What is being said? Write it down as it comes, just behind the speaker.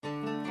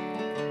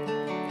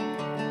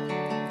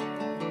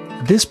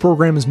This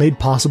program is made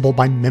possible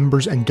by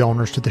members and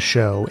donors to the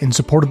show. In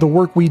support of the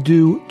work we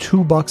do,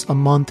 $2 a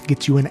month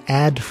gets you an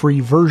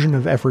ad-free version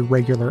of every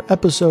regular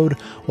episode,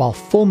 while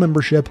full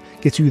membership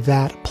gets you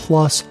that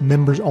plus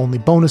members-only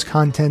bonus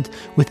content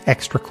with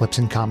extra clips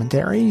and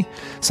commentary.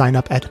 Sign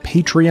up at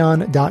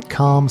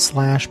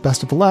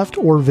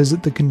patreon.com/bestoftheleft or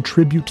visit the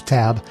Contribute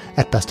tab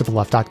at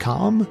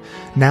bestoftheleft.com.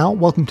 Now,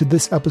 welcome to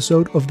this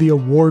episode of the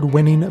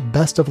award-winning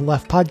Best of the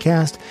Left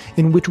podcast,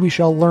 in which we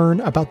shall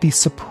learn about the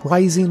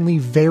surprisingly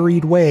varied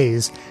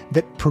ways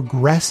that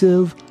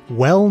progressive,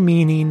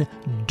 well-meaning,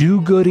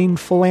 do-gooding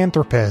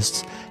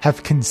philanthropists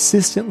have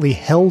consistently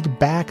held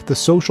back the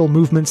social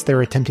movements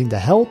they're attempting to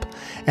help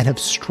and have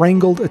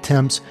strangled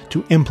attempts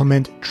to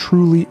implement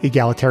truly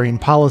egalitarian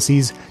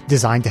policies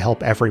designed to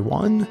help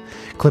everyone.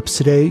 Clips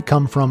today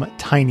come from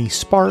Tiny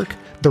Spark,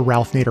 the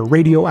Ralph Nader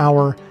Radio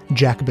Hour,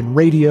 Jacobin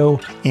Radio,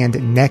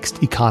 and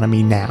Next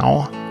Economy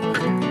Now.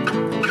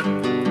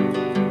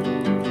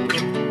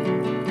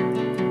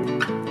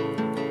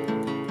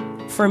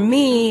 For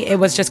me, it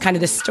was just kind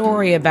of the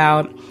story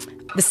about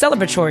the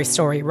celebratory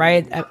story,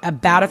 right?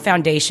 About a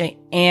foundation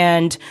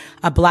and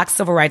a Black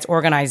civil rights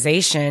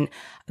organization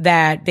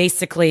that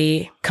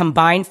basically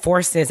combined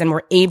forces and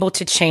were able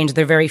to change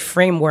the very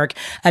framework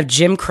of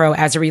Jim Crow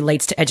as it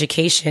relates to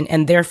education,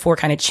 and therefore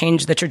kind of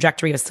change the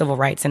trajectory of civil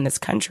rights in this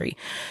country.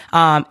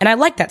 And I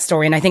like that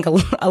story, and I think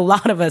a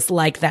lot of us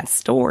like that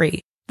story.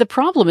 The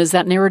problem is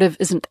that narrative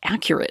isn't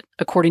accurate,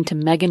 according to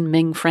Megan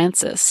Ming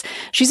Francis.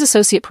 She's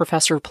Associate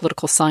Professor of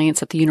Political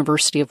Science at the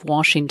University of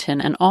Washington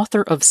and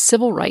author of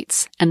Civil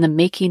Rights and the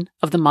Making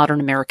of the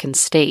Modern American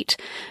State.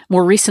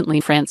 More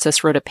recently,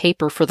 Francis wrote a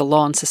paper for the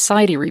Law and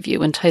Society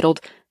Review entitled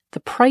The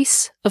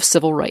Price of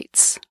Civil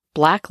Rights: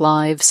 Black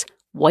Lives,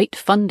 White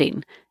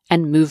Funding,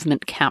 and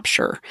Movement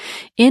Capture.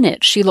 In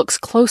it, she looks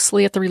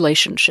closely at the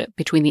relationship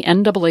between the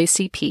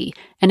NAACP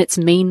and its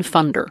main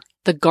funder,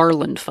 the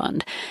Garland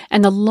Fund,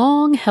 and the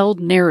long-held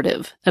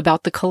narrative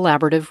about the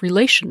collaborative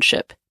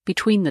relationship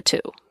between the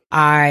two.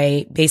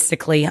 I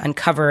basically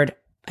uncovered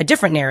a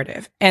different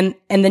narrative. And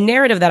the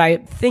narrative that I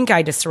think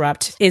I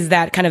disrupt is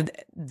that kind of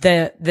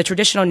the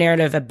traditional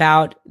narrative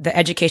about the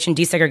education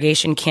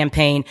desegregation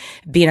campaign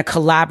being a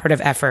collaborative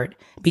effort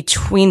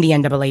between the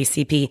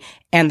NAACP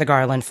and the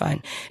Garland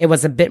Fund. It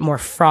was a bit more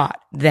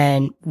fraught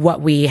than what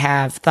we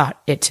have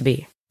thought it to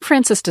be.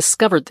 Francis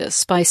discovered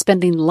this by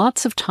spending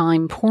lots of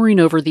time poring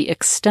over the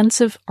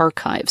extensive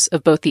archives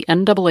of both the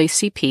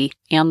NAACP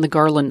and the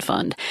Garland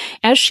Fund.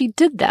 As she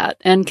did that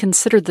and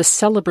considered the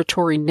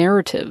celebratory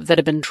narrative that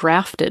had been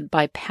drafted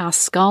by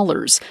past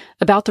scholars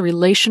about the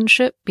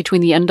relationship between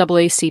the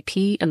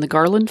NAACP and the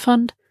Garland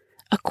Fund,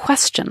 a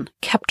question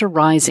kept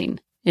arising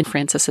in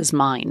Francis's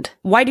mind.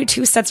 Why do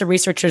two sets of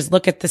researchers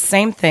look at the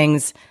same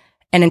things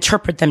and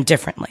interpret them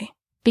differently?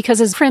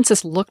 Because as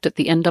Francis looked at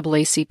the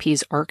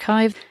NAACP's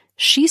archive,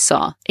 she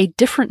saw a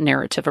different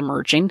narrative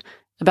emerging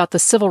about the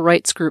civil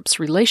rights group's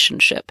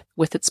relationship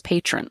with its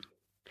patron.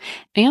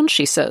 And,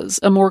 she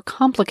says, a more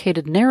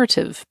complicated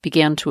narrative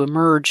began to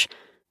emerge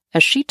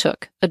as she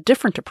took a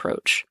different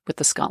approach with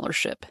the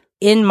scholarship.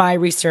 In my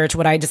research,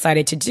 what I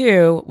decided to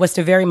do was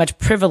to very much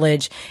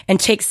privilege and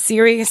take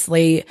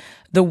seriously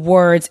the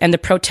words and the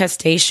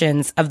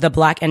protestations of the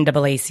Black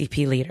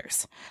NAACP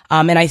leaders.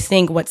 And I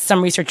think what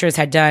some researchers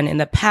had done in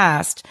the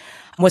past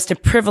was to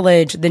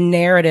privilege the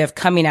narrative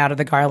coming out of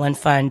the Garland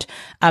Fund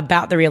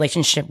about the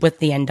relationship with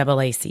the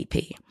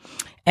NAACP.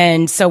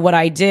 And so what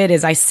I did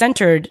is I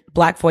centered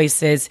Black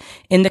voices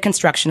in the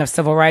construction of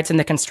civil rights and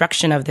the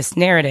construction of this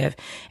narrative.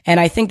 And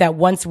I think that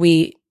once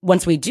we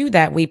do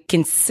that, we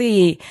can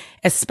see,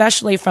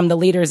 especially from the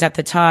leaders at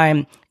the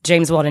time,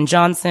 James Weldon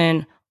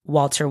Johnson,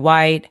 Walter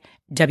White,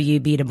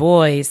 W.B. Du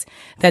Bois,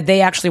 that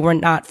they actually were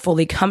not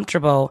fully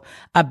comfortable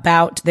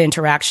about the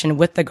interaction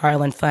with the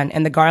Garland Fund.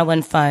 And the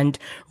Garland Fund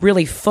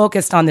really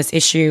focused on this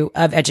issue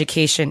of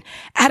education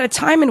at a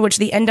time in which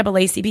the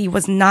NAACP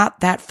was not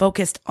that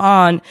focused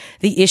on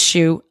the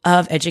issue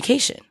of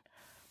education.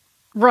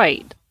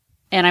 Right.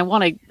 And I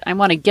want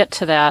to get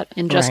to that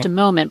in just a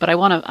moment, but I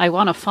want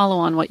to follow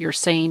on what you're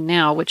saying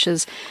now, which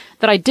is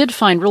that I did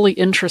find really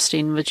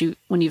interesting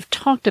when you've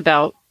talked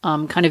about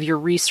kind of your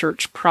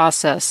research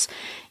process.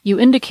 You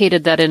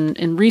indicated that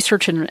in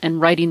research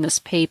and writing this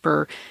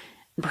paper,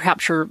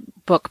 perhaps your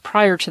book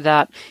prior to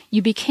that,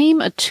 you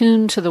became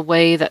attuned to the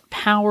way that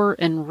power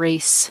and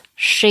race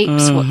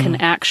shapes what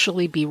can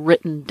actually be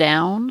written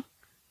down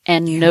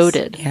and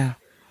noted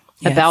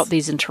about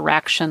these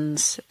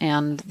interactions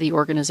and the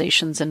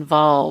organizations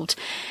involved.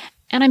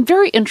 And I'm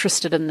very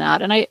interested in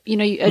that. And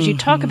as you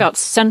talk about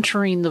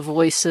centering the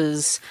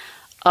voices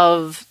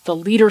of the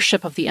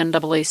leadership of the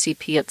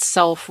NAACP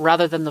itself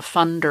rather than the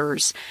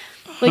funders,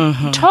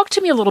 talk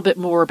to me a little bit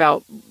more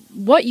about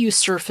what you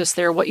surfaced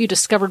there, what you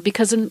discovered,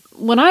 because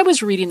when I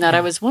was reading that,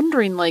 I was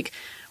wondering,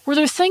 were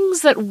there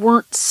things that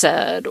weren't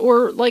said,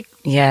 or what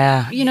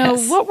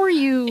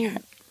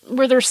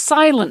were there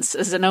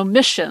silences and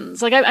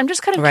omissions? I'm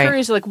just kind of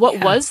curious,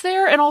 what was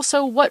there, and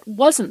also what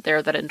wasn't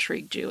there that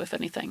intrigued you, if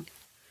anything?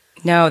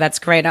 No, that's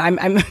great.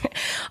 I'm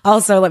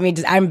also,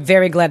 I'm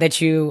very glad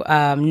that you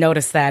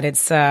noticed that.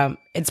 It's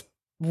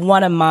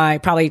one of my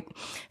probably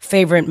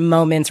favorite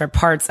moments or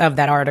parts of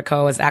that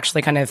article is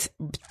actually kind of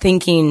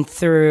thinking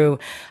through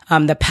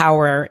the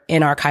power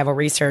in archival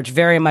research,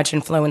 very much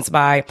influenced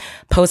by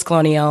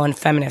post-colonial and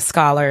feminist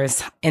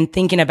scholars, and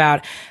thinking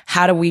about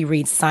how do we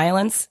read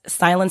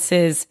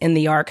silences in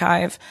the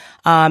archive,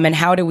 and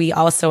how do we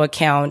also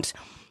account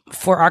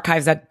for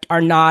archives that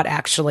are not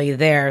actually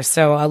there.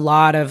 So a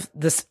lot of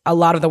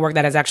the work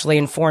that has actually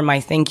informed my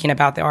thinking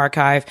about the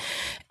archive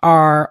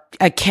are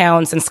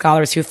accounts and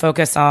scholars who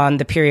focus on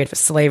the period of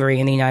slavery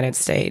in the United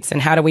States.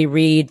 And how do we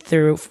read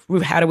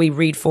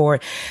for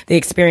the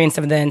experience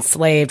of the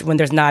enslaved when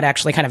there's not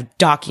actually kind of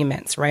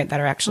documents, right, that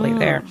are actually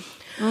there.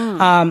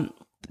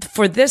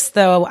 For this,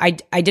 though, I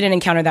didn't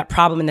encounter that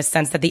problem in the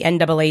sense that the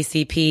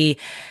NAACP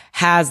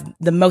has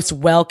the most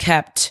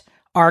well-kept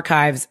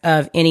archives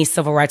of any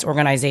civil rights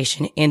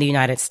organization in the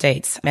United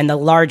States and the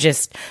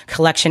largest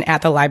collection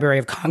at the Library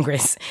of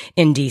Congress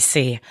in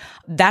DC.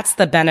 That's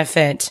the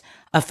benefit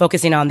of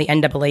focusing on the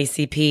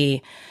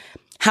NAACP.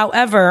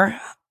 However,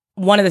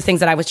 one of the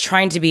things that I was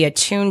trying to be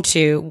attuned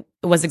to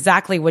was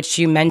exactly what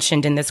you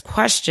mentioned in this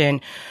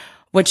question,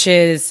 which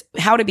is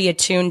how to be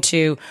attuned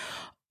to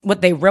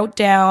what they wrote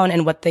down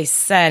and what they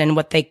said and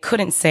what they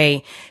couldn't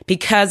say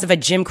because of a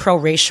Jim Crow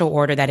racial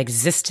order that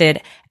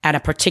existed at a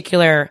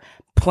particular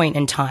point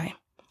in time.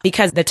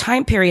 Because the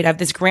time period of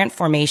this grant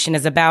formation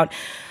is about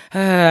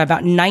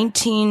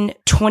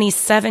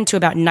 1927 to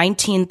about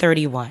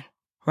 1931.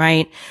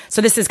 Right?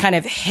 So this is kind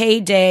of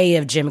heyday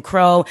of Jim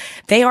Crow.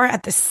 They are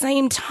at the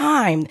same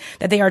time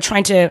that they are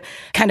trying to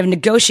kind of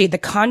negotiate the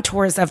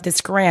contours of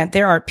this grant.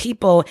 There are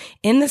people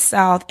in the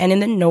South and in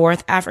the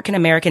North, African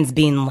Americans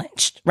being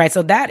lynched, right?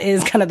 So that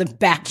is kind of the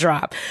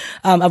backdrop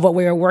of what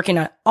we were working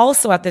on.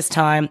 Also at this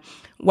time,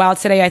 while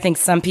today I think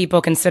some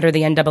people consider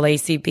the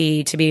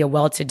NAACP to be a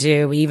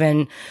well-to-do,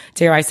 even,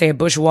 dare I say, a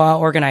bourgeois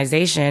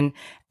organization,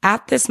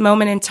 at this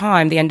moment in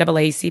time, the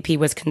NAACP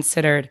was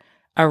considered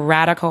a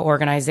radical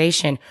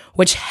organization,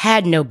 which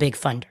had no big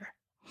funder.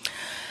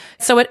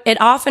 So it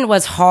often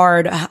was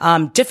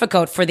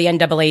difficult for the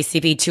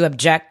NAACP to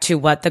object to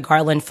what the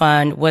Garland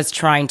Fund was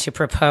trying to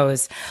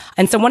propose.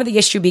 And so one of the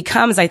issue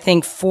becomes, I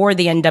think, for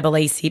the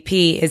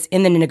NAACP is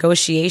in the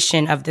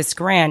negotiation of this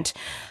grant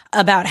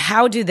about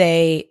how do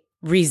they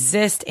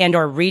resist and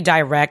or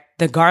redirect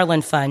the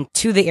Garland Fund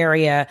to the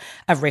area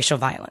of racial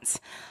violence.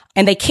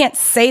 And they can't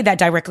say that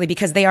directly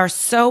because they are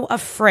so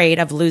afraid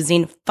of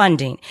losing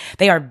funding.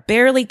 They are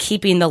barely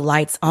keeping the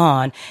lights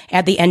on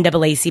at the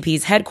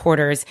NAACP's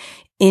headquarters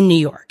in New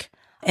York.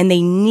 And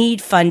they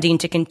need funding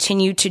to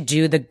continue to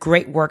do the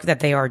great work that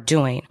they are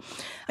doing.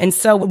 And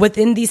so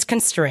within these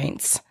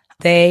constraints,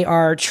 they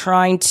are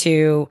trying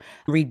to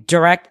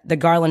redirect the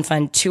Garland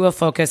Fund to a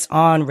focus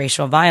on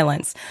racial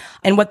violence.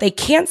 And what they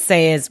can't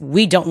say is,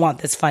 we don't want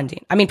this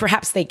funding. I mean,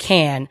 perhaps they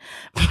can,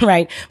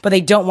 right? But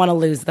they don't want to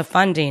lose the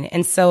funding.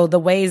 And so the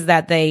ways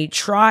that they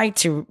try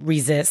to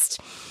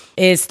resist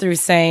is through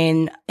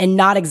saying, and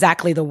not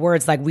exactly the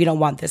words like, we don't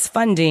want this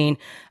funding.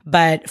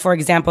 But for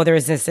example, there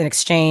is an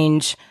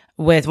exchange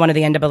with one of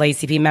the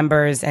NAACP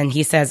members, and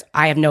he says,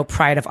 I have no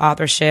pride of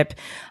authorship.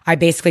 I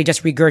basically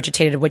just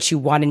regurgitated what you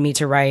wanted me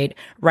to write,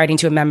 writing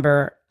to a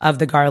member of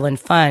the Garland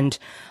Fund.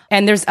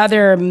 And there's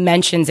other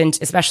mentions,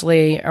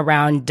 especially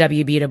around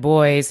W.B. Du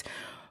Bois,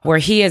 where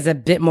he is a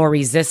bit more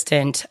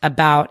resistant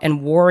about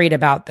and worried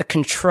about the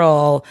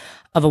control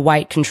of a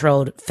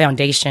white-controlled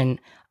foundation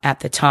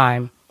at the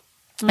time.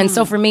 And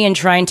so for me, in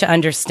trying to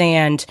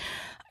understand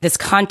this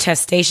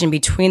contestation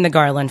between the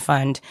Garland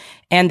Fund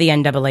and the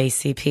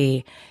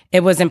NAACP,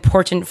 it was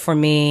important for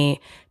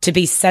me to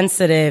be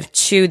sensitive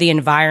to the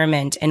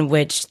environment in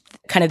which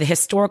kind of the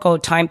historical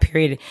time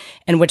period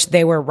in which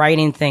they were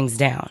writing things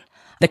down.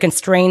 The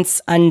constraints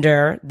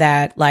under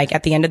that, like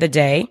at the end of the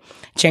day,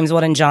 James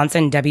Weldon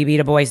Johnson and W.B.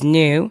 Du Bois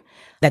knew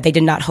that they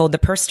did not hold the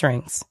purse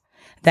strings,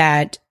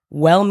 that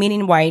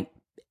well-meaning white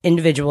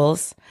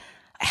individuals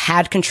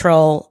had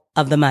control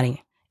of the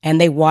money and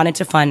they wanted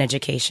to fund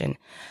education.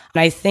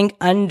 And I think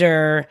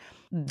under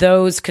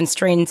those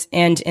constraints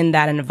and in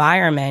that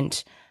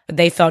environment,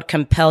 they felt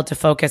compelled to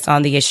focus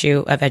on the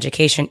issue of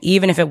education,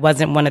 even if it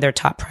wasn't one of their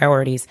top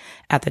priorities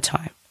at the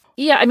time.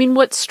 Yeah, I mean,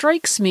 what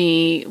strikes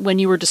me when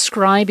you were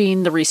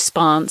describing the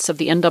response of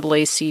the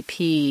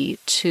NAACP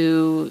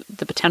to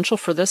the potential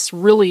for this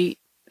really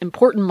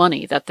important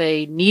money that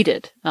they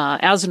needed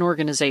as an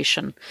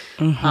organization,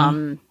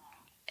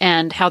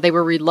 and how they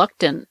were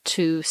reluctant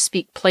to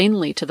speak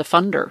plainly to the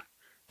funder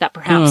that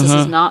perhaps this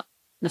is not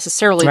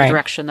necessarily the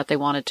direction that they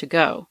wanted to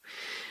go.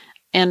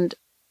 And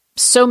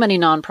so many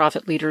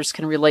nonprofit leaders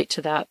can relate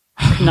to that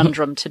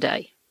conundrum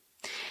today.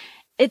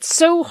 It's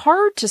so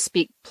hard to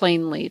speak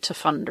plainly to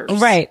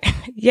funders. Right.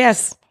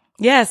 Yes.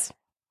 Yes.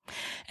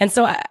 And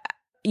so,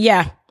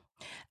 yeah.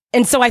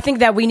 And so I think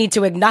that we need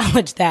to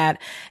acknowledge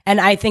that. And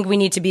I think we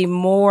need to be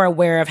more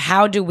aware of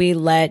how do we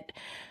let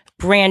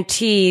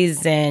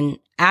grantees and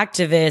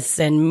activists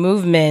and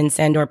movements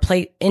and or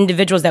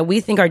individuals that we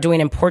think are doing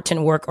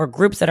important work or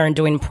groups that are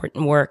doing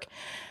important work,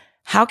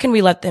 how can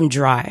we let them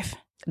drive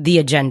the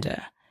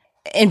agenda?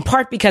 In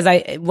part because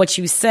what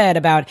you said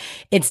about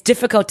it's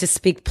difficult to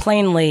speak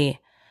plainly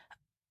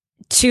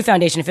to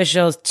foundation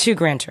officials, to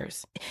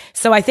grantors.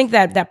 So I think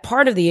that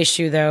part of the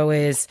issue, though,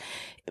 is,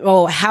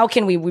 well, how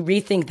can we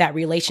rethink that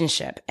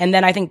relationship? And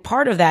then I think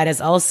part of that is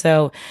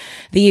also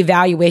the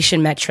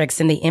evaluation metrics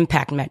and the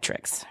impact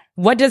metrics.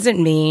 What does it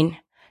mean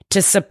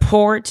to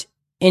support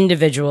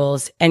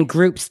individuals and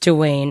groups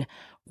doing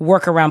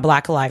work around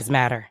Black Lives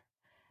Matter?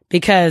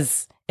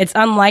 Because it's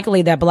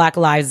unlikely that Black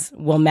lives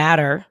will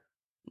matter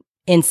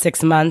in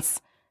 6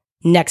 months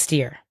next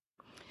year.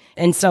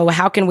 And so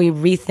how can we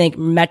rethink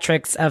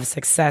metrics of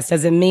success?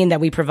 Does it mean that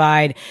we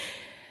provide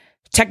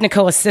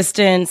technical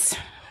assistance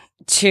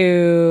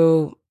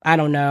to, I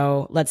don't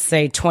know, let's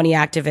say 20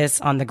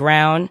 activists on the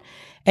ground?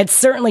 It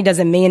certainly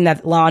doesn't mean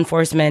that law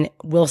enforcement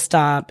will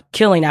stop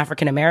killing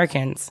African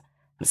Americans.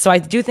 So I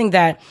do think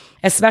that,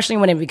 especially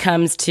when it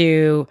comes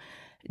to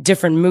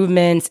different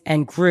movements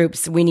and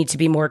groups, we need to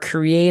be more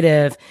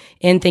creative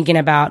in thinking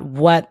about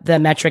what the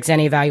metrics and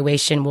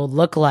evaluation will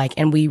look like.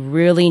 And we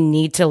really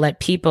need to let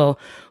people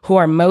who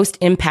are most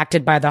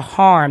impacted by the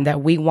harm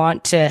that we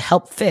want to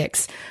help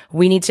fix,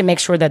 we need to make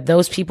sure that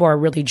those people are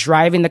really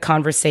driving the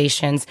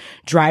conversations,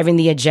 driving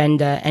the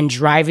agenda, and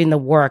driving the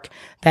work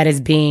that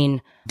is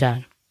being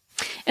done.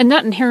 And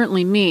that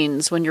inherently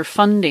means when you're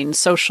funding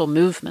social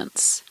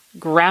movements,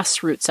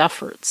 grassroots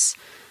efforts,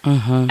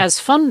 as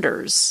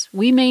funders,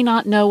 we may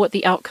not know what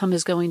the outcome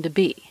is going to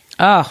be.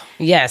 Oh,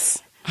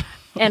 yes.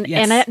 And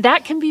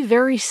that can be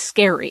very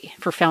scary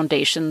for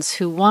foundations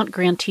who want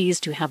grantees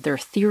to have their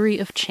theory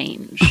of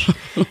change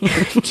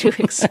to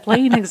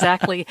explain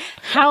exactly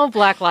how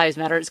Black Lives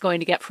Matter is going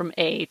to get from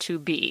A to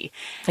B.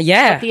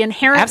 Yeah, but the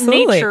inherent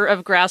absolutely. nature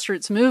of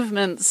grassroots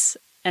movements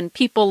and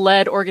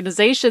people-led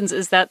organizations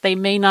is that they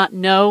may not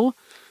know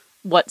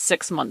what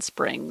 6 months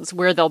brings,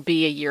 where they'll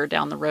be a year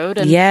down the road.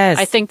 And yes.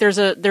 I think there's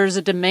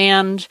a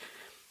demand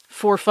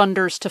for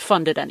funders to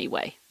fund it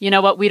anyway. You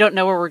know what? We don't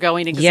know where we're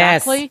going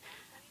exactly,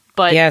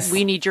 but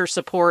we need your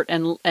support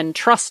and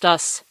trust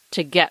us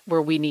to get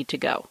where we need to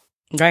go.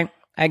 Right.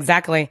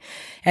 Exactly.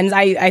 And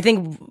I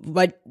think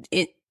what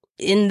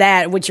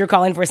you're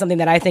calling for is something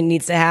that I think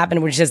needs to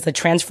happen, which is the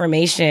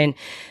transformation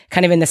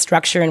kind of in the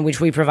structure in which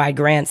we provide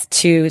grants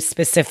to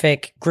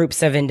specific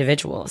groups of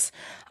individuals.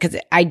 Because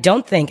I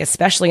don't think,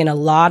 especially in a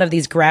lot of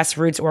these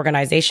grassroots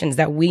organizations,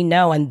 that we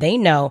know and they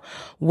know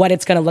what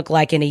it's going to look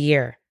like in a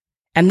year.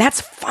 And that's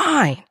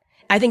fine.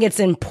 I think it's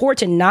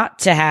important not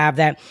to have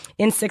that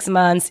in 6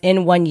 months,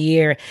 in 1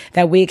 year,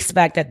 that we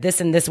expect that this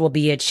and this will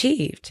be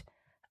achieved.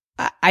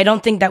 I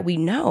don't think that we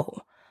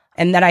know.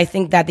 And that I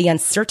think that the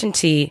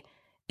uncertainty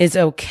is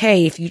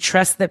okay if you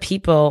trust the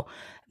people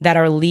that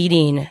are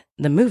leading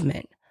the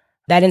movement.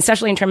 That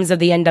especially in terms of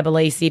the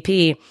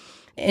NAACP,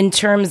 in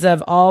terms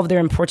of all of their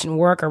important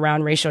work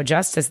around racial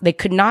justice, they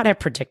could not have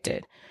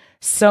predicted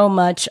so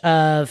much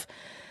of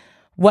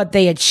what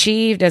they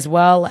achieved as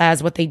well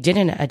as what they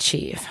didn't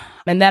achieve.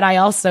 And that I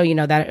also,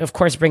 that of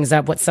course brings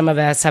up what some of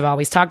us have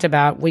always talked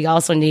about. We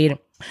also need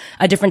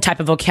a different type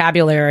of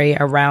vocabulary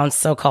around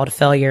so-called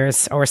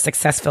failures or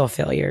successful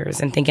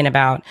failures, and thinking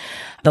about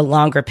the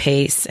longer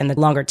pace and the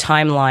longer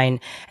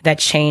timeline that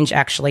change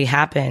actually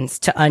happens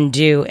to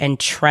undo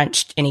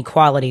entrenched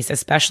inequalities,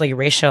 especially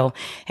racial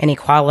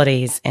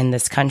inequalities in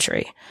this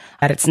country.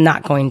 That it's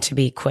not going to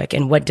be quick.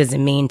 And what does it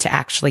mean to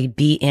actually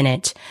be in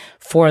it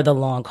for the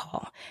long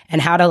haul?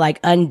 And how to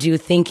undo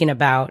thinking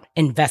about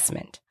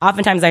investment.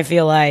 Oftentimes I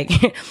feel like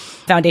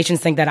foundations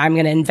think that I'm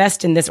going to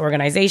invest in this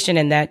organization,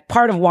 and that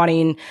part of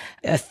wanting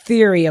a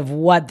theory of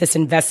what this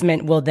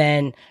investment will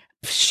then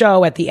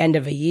show at the end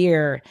of a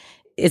year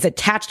is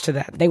attached to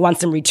that. They want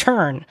some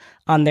return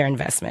on their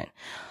investment.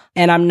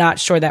 And I'm not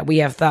sure that we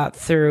have thought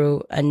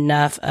through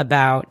enough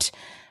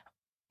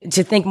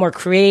to think more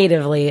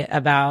creatively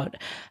about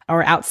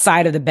or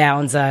outside of the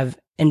bounds of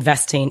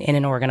investing in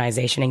an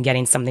organization and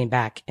getting something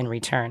back in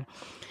return.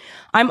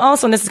 I'm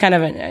also, and this is kind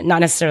of not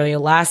necessarily a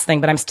last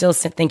thing, but I'm still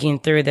thinking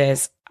through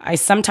this. I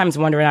sometimes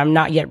wonder, and I'm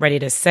not yet ready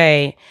to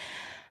say,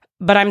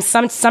 but I'm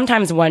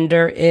sometimes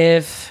wonder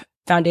if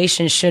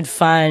foundations should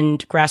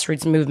fund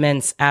grassroots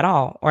movements at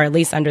all, or at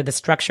least under the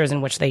structures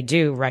in which they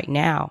do right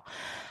now.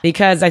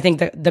 Because I think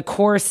that the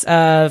course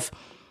of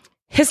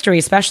history,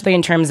 especially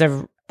in terms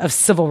of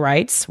civil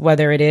rights,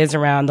 whether it is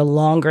around the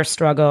longer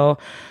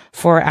struggle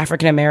for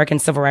African American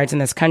civil rights in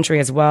this country,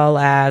 as well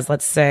as,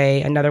 let's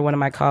say, a number of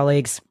my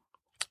colleagues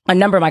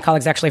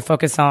actually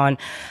focus on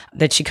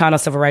the Chicano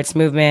civil rights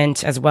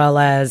movement, as well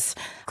as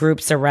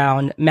groups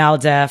around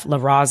MALDEF, La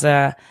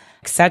Raza,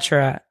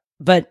 etc.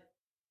 But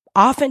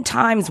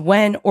oftentimes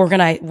when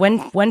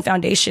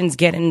foundations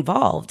get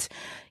involved,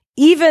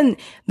 even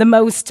the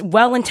most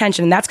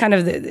well-intentioned, and that's kind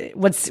of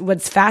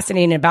what's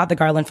fascinating about the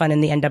Garland Fund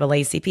and the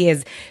NAACP,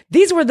 is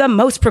these were the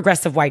most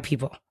progressive white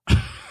people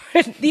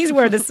These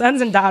were the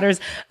sons and daughters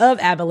of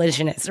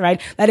abolitionists,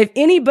 right? That if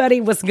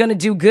anybody was going to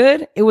do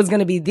good, it was going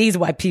to be these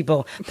white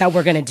people that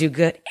were going to do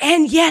good.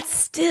 And yet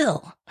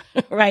still,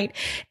 right?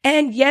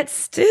 And yet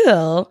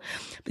still,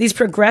 these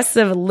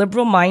progressive,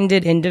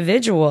 liberal-minded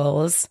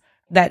individuals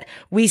that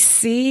we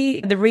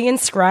see the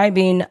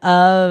reinscribing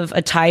of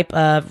a type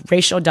of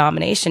racial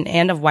domination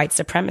and of white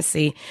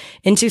supremacy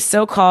into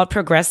so-called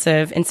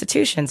progressive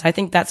institutions. I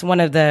think that's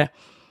one of the,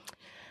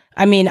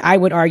 I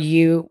would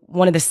argue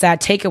one of the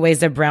sad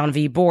takeaways of Brown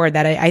v. Board,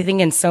 that I think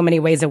in so many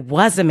ways it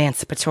was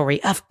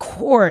emancipatory. Of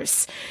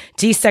course,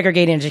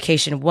 desegregating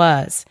education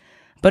was,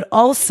 but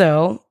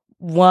also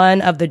one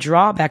of the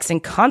drawbacks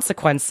and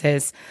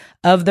consequences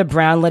of the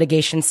Brown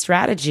litigation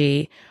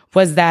strategy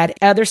was that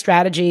other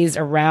strategies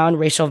around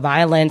racial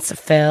violence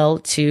fell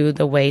to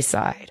the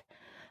wayside,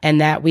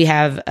 and that we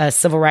have a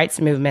civil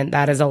rights movement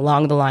that is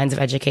along the lines of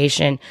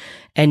education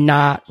and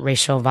not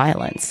racial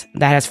violence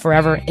that has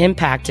forever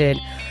impacted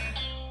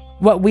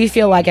what we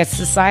feel like as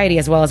society,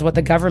 as well as what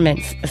the government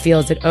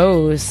feels it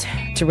owes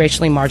to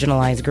racially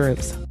marginalized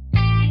groups.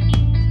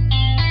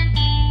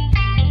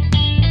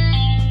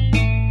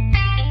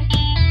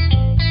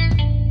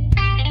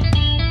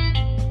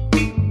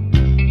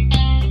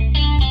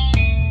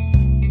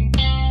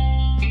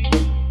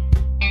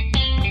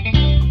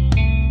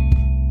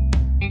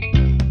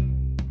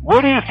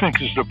 What do you think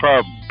is the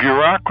problem?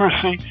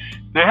 Bureaucracy?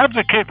 They have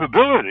the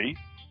capability.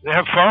 They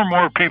have far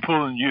more people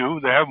than you.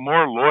 They have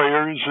more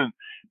lawyers, and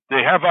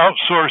they have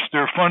outsourced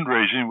their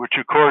fundraising, which,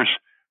 of course,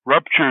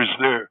 ruptures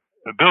their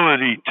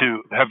ability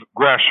to have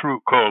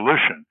grassroots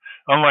coalition,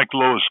 unlike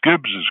Lois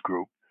Gibbs's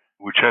group,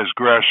 which has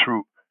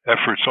grassroots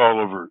efforts all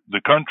over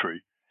the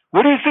country.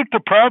 What do you think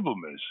the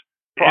problem is?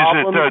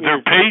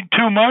 They're paid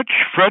too much?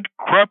 Fred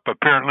Krupp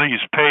apparently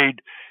is paid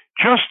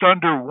just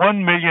under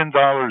 $1 million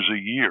a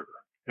year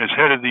as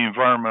head of the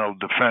Environmental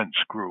Defense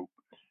Group.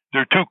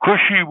 They're too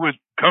cushy with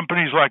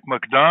companies like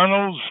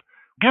McDonald's.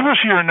 Give us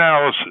your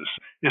analysis.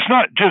 It's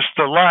not just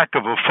the lack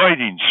of a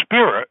fighting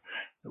spirit.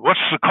 What's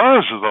the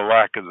cause of the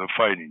lack of the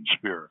fighting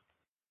spirit?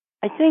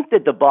 I think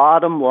that the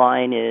bottom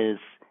line is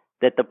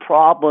that the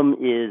problem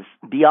is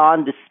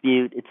beyond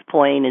dispute. It's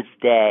plain as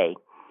day.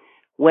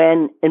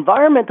 When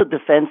Environmental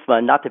Defense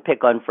Fund, not to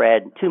pick on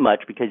Fred too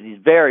much because he's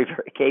very,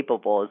 very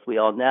capable, as we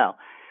all know,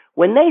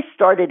 when they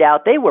started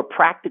out, they were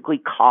practically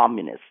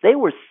communists. They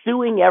were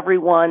suing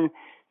everyone.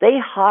 They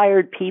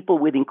hired people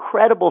with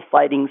incredible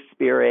fighting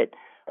spirit,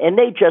 and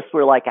they just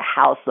were like a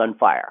house on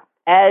fire,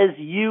 as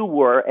you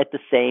were at the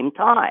same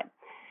time.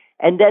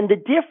 And then the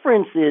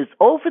difference is,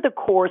 over the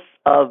course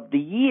of the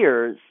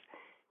years,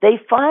 they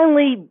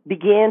finally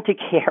began to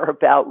care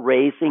about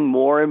raising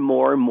more and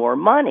more and more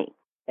money.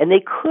 And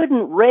they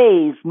couldn't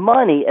raise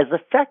money as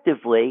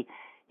effectively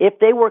if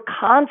they were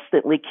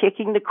constantly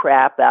kicking the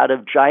crap out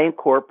of giant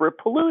corporate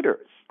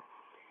polluters.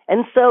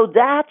 And so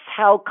that's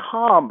how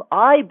come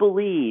I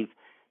believe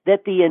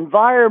that the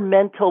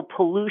environmental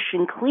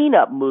pollution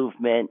cleanup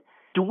movement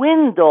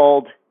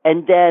dwindled,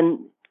 and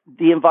then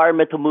the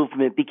environmental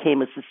movement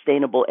became a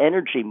sustainable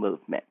energy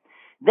movement.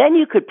 Then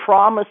you could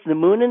promise the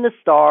moon and the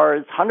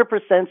stars,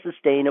 100%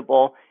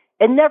 sustainable,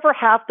 and never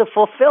have to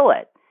fulfill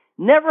it.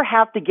 Never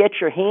have to get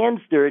your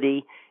hands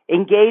dirty,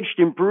 engaged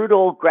in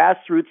brutal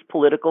grassroots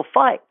political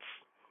fights.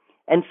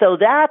 And so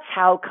that's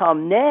how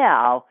come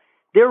now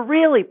they're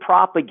really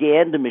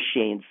propaganda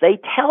machines. They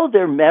tell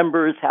their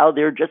members how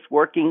they're just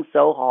working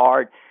so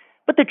hard.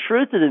 But the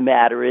truth of the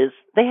matter is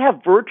they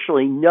have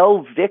virtually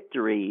no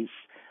victories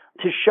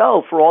to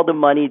show for all the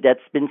money that's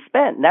been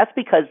spent. And that's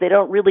because they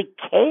don't really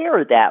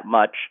care that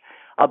much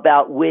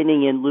about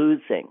winning and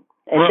losing.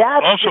 And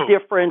that's the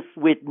difference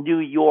with New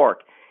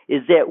York,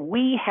 is that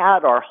we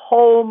had our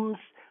homes,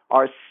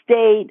 our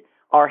state,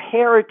 our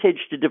heritage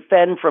to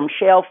defend from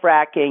shale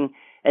fracking,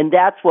 and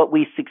that's what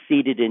we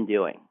succeeded in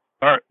doing.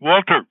 All right,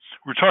 Walter,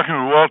 we're talking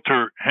with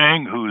Walter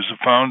Hang, who's the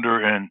founder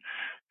and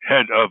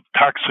head of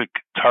Toxic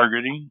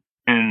Targeting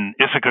in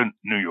Ithaca,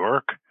 New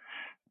York.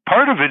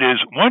 Part of it is,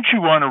 once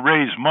you want to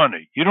raise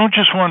money, you don't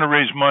just want to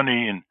raise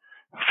money in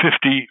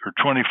 $50 or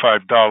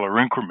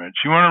 $25 increments.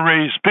 You want to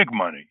raise big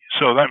money.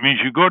 So that means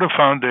you go to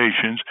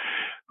foundations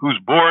whose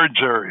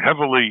boards are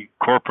heavily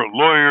corporate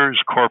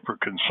lawyers, corporate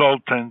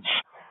consultants,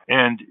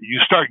 and you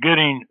start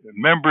getting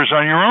members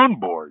on your own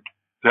board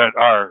that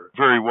are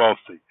very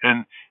wealthy.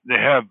 And they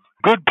have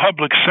good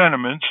public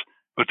sentiments,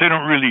 but they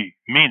don't really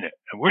mean it.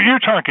 And what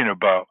you're talking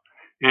about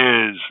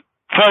is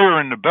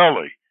fire in the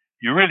belly.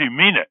 You really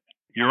mean it.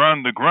 You're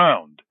on the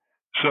ground.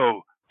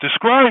 So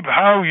describe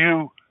how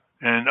you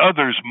and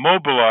others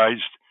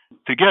mobilized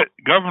to get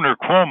Governor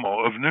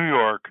Cuomo of New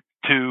York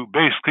to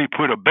basically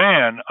put a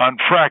ban on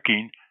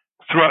fracking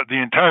throughout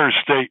the entire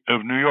state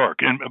of New York.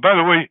 And by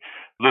the way,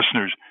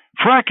 listeners,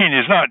 fracking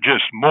is not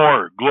just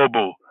more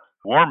global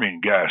warming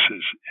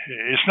gases.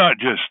 It's not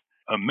just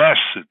a mess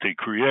that they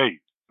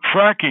create.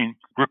 Fracking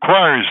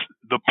requires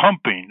the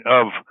pumping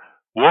of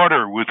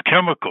water with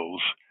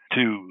chemicals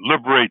to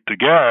liberate the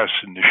gas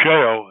in the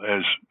shale,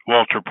 as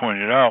Walter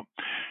pointed out,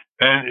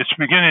 and it's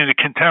beginning to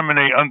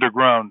contaminate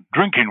underground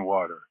drinking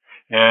water.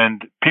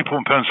 and people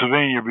in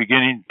Pennsylvania are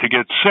beginning to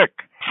get sick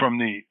from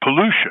the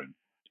pollution.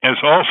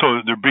 As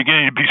also, they're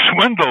beginning to be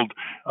swindled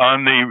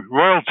on the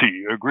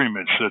royalty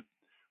agreements, that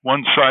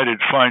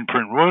one-sided fine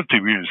print royalty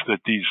agreements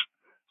that these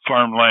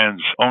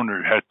farmlands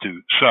owners had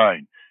to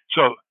sign.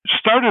 So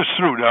start us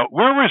through. Now,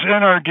 where was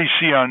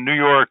NRDC on New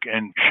York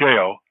and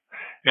shale?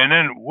 And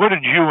then what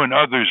did you and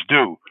others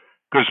do?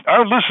 Because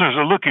our listeners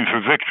are looking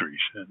for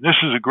victories. And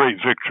this is a great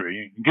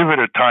victory. Give it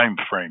a time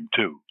frame,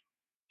 too.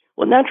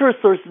 Well, Natural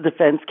Resources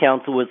Defense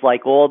Council was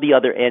like all the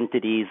other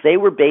entities. They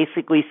were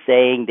basically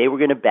saying they were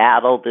going to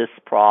battle this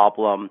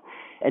problem,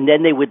 and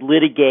then they would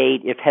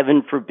litigate if,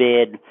 heaven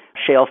forbid,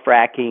 shale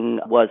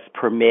fracking was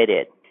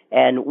permitted.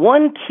 And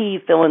one key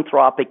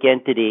philanthropic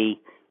entity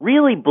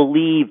really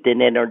believed in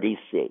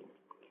NRDC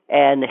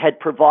and had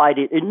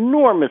provided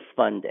enormous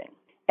funding.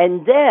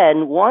 And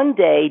then one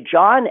day,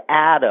 John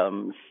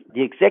Adams,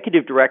 the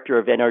executive director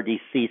of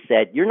NRDC,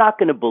 said, "You're not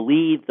going to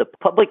believe the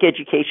public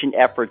education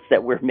efforts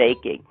that we're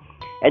making."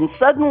 And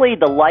suddenly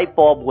the light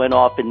bulb went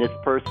off in this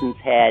person's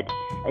head,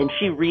 and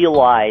she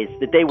realized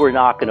that they were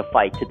not going to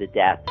fight to the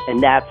death.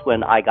 And that's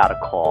when I got a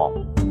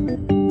call.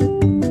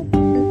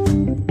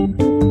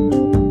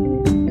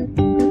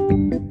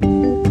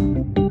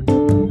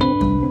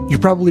 You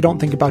probably don't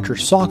think about your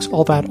socks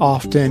all that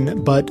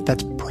often, but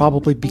that's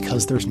probably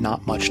because there's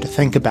not much to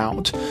think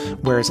about.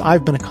 Whereas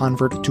I've been a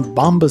convert to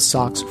Bombas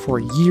socks for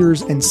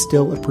years and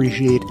still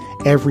appreciate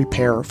every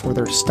pair for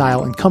their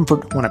style and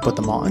comfort when I put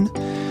them on.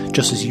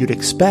 Just as you'd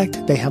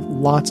expect, they have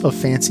lots of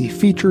fancy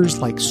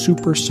features like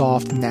super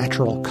soft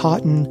natural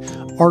cotton,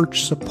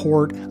 arch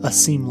support, a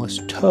seamless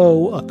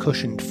toe, a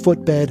cushioned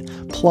footbed,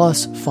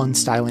 plus fun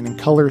styling and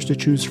colors to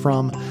choose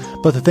from.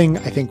 But the thing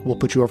I think will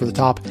put you over the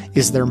top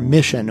is their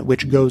mission,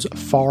 which goes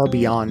far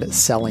beyond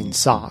selling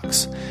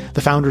socks.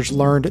 The founders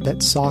learned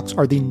that socks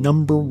are the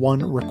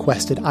 #1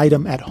 requested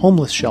item at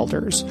homeless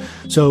shelters,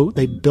 so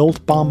they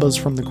built Bombas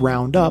from the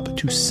ground up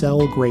to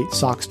sell great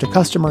socks to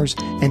customers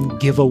and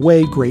give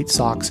away great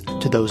socks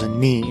to those in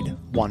need,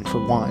 1 for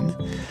 1.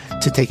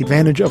 To take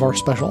advantage of our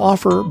special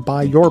offer,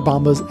 buy your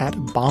Bombas at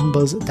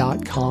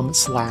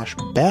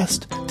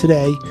bombas.com/best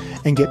today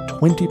and get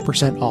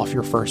 20% off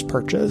your first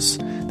purchase.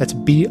 That's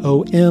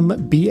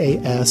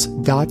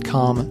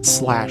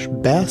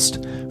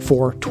bombas.com/best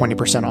for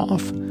 20%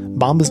 off.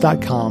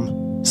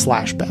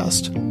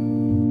 bombas.com/best.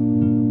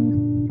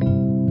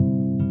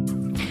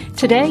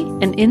 Today,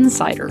 an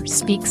insider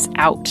speaks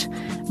out.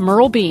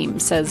 Merle Beam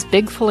says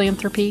big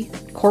philanthropy,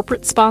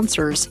 corporate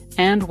sponsors,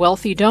 and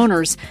wealthy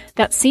donors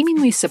that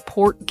seemingly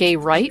support gay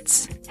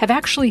rights have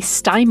actually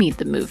stymied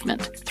the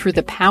movement through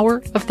the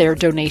power of their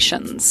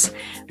donations.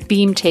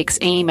 Beam takes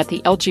aim at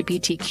the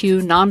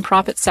LGBTQ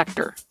nonprofit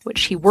sector,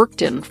 which he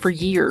worked in for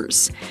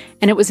years,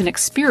 and it was an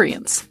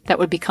experience that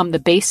would become the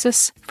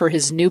basis for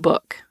his new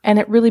book. And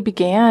it really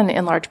began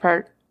in large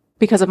part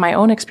because of my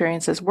own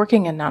experiences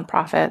working in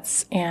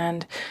nonprofits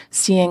and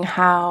seeing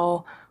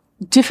how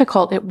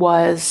difficult it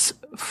was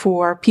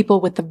for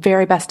people with the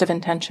very best of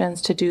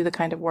intentions to do the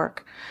kind of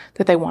work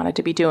that they wanted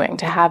to be doing,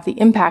 to have the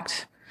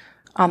impact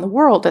on the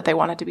world that they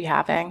wanted to be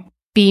having.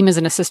 Beam is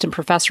an assistant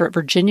professor at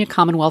Virginia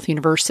Commonwealth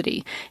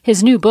University.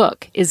 His new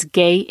book is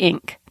Gay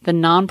Inc., The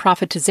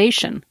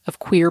Nonprofitization of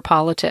Queer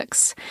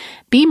Politics.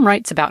 Beam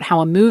writes about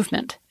how a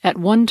movement, at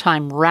one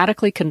time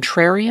radically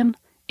contrarian,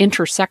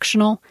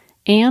 intersectional,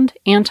 and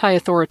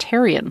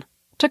anti-authoritarian,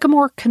 took a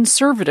more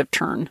conservative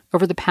turn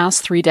over the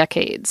past 3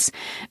 decades.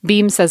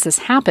 Beam says this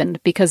happened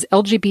because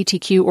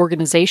LGBTQ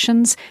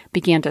organizations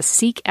began to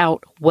seek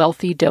out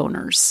wealthy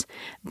donors.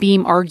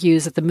 Beam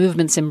argues that the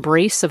movement's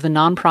embrace of the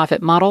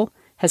nonprofit model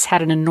has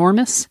had an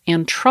enormous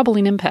and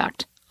troubling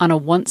impact on a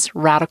once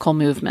radical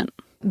movement.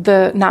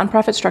 The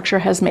nonprofit structure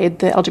has made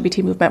the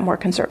LGBT movement more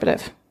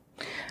conservative.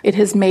 It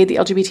has made the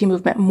LGBT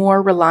movement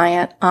more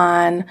reliant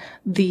on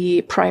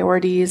the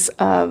priorities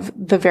of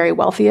the very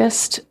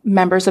wealthiest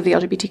members of the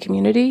LGBT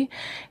community.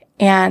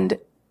 And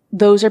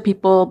those are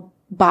people,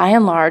 by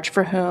and large,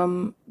 for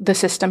whom the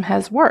system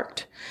has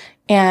worked.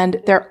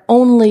 And their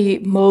only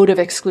mode of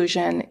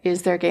exclusion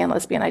is their gay and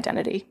lesbian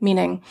identity,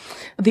 meaning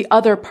the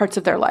other parts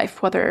of their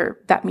life, whether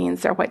that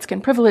means their white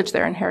skin privilege,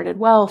 their inherited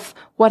wealth,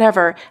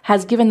 whatever,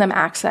 has given them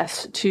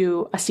access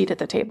to a seat at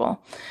the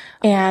table.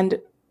 And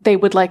they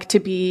would like to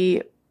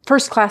be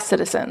first-class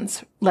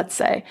citizens, let's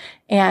say.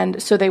 And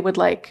so they would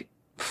like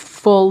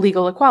full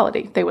legal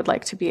equality. They would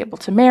like to be able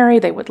to marry.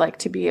 They would like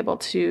to be able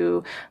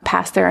to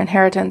pass their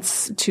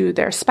inheritance to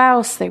their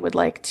spouse. They would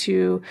like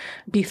to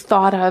be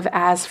thought of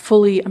as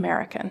fully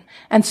American.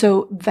 And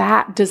so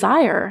that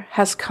desire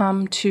has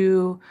come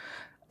to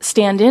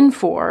stand in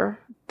for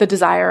the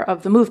desire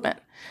of the movement.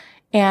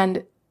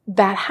 And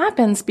that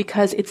happens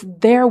because it's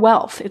their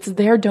wealth, it's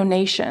their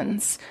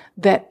donations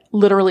that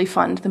literally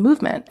fund the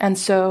movement. And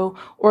so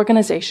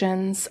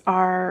organizations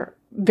are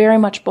very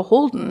much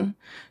beholden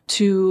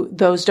to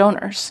those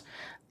donors.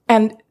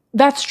 And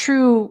that's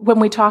true when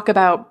we talk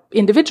about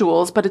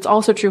individuals, but it's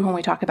also true when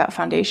we talk about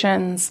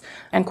foundations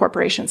and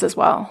corporations as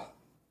well.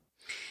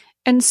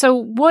 And so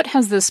what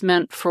has this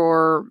meant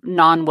for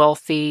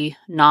non-wealthy,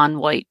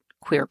 non-white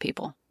queer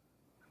people?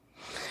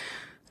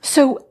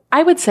 So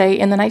I would say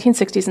in the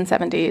 1960s and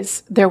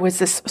 70s, there was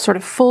this sort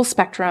of full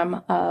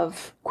spectrum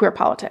of queer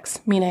politics,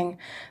 meaning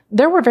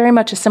there were very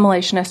much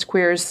assimilationist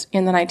queers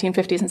in the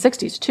 1950s and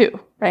 60s too,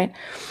 right?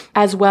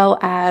 As well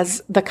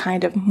as the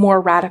kind of more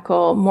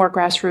radical, more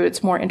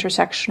grassroots, more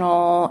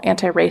intersectional,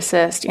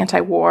 anti-racist,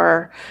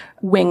 anti-war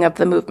wing of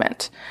the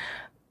movement.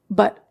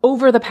 But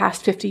over the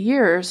past 50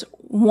 years,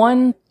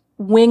 one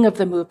wing of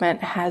the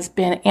movement has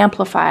been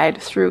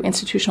amplified through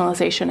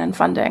institutionalization and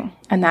funding,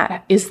 and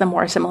that is the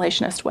more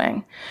assimilationist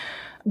wing.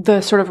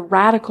 The sort of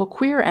radical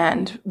queer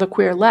end, the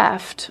queer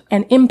left,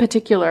 and in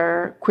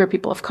particular, queer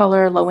people of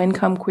color,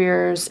 low-income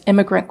queers,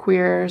 immigrant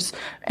queers,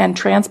 and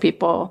trans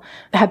people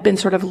have been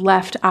sort of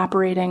left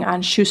operating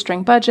on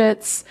shoestring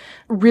budgets,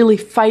 really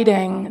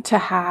fighting to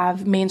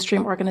have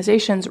mainstream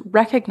organizations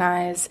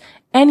recognize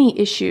any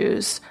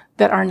issues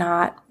that are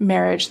not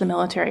marriage, the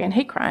military, and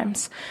hate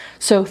crimes.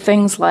 So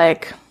things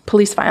like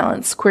police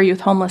violence, queer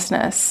youth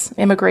homelessness,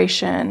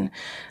 immigration,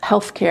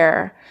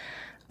 healthcare.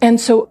 And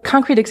so a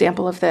concrete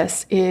example of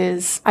this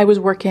is I was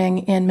working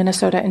in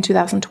Minnesota in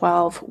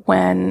 2012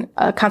 when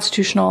a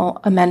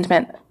constitutional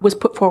amendment was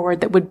put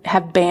forward that would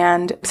have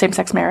banned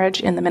same-sex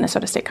marriage in the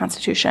Minnesota state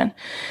constitution.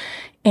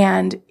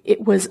 And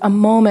it was a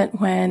moment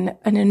when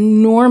an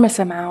enormous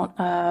amount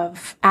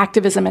of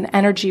activism and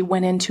energy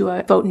went into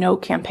a Vote No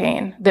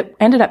campaign that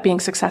ended up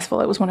being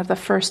successful. It was one of the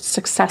first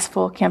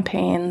successful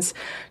campaigns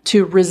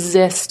to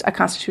resist a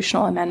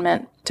constitutional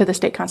amendment to the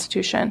state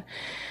constitution.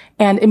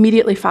 And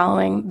immediately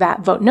following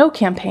that Vote No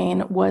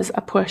campaign was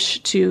a push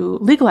to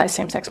legalize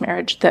same-sex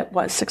marriage that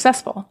was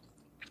successful.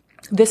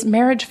 This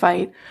marriage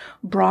fight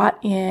brought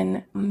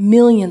in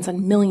millions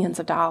and millions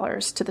of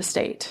dollars to the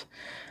state,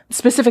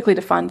 specifically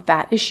to fund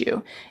that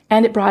issue.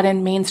 And it brought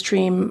in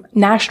mainstream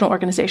national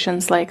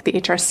organizations like the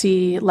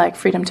HRC, like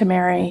Freedom to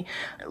Marry,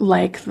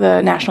 like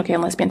the National Gay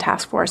and Lesbian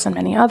Task Force, and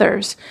many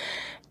others.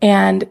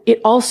 And it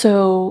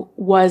also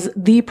was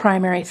the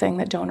primary thing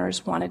that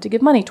donors wanted to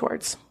give money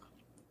towards.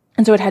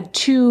 And so it had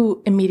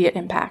two immediate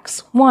impacts.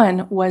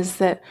 One was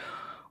that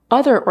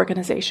other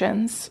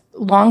organizations,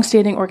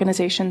 long-standing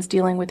organizations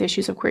dealing with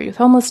issues of queer youth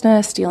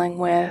homelessness, dealing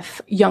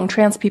with young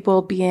trans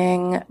people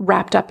being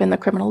wrapped up in the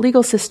criminal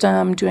legal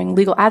system, doing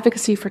legal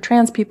advocacy for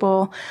trans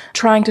people,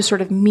 trying to sort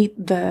of meet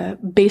the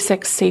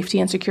basic safety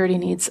and security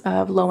needs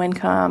of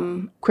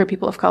low-income queer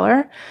people of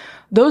color.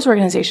 Those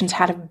organizations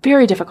had a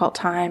very difficult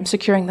time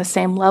securing the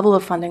same level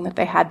of funding that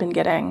they had been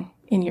getting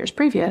in years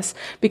previous,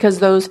 because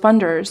those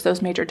funders,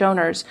 those major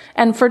donors,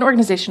 and for an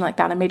organization like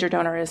that, a major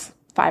donor is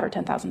 $5,000 or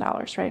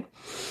 $10,000, right?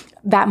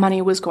 That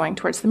money was going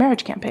towards the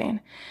marriage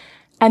campaign.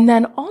 And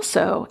then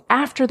also,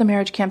 after the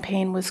marriage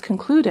campaign was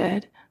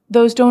concluded,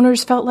 those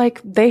donors felt like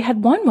they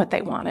had won what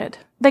they wanted.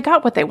 They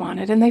got what they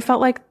wanted, and they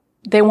felt like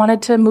they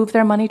wanted to move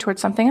their money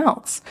towards something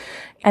else.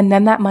 And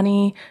then that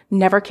money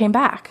never came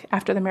back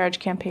after the marriage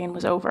campaign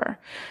was over.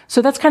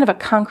 So that's kind of a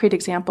concrete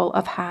example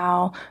of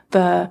how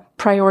the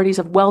priorities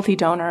of wealthy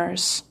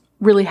donors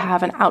really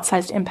have an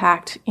outsized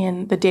impact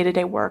in the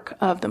day-to-day work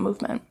of the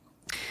movement.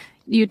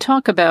 You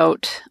talk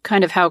about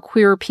kind of how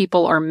queer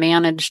people are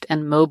managed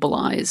and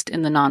mobilized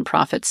in the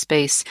nonprofit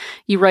space.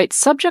 You write,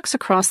 subjects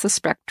across the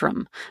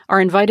spectrum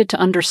are invited to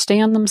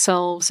understand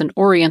themselves and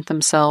orient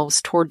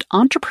themselves toward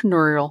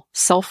entrepreneurial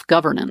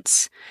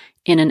self-governance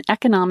in an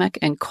economic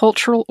and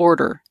cultural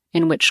order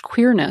in which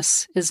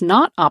queerness is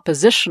not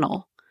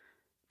oppositional,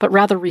 but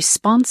rather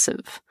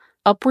responsive,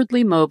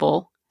 upwardly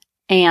mobile,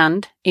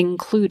 and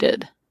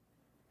included.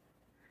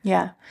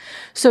 Yeah.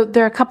 So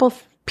there are a couple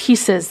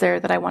pieces there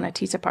that I want to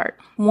tease apart.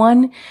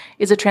 One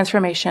is a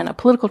transformation, a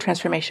political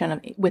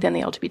transformation within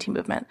the LGBT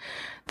movement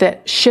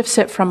that shifts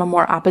it from a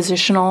more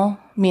oppositional,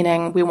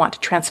 meaning we want to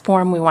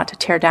transform, we want to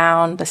tear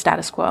down the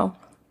status quo,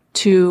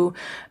 to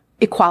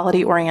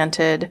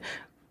equality-oriented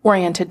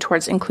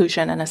towards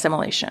inclusion and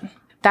assimilation.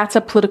 That's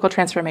a political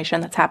transformation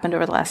that's happened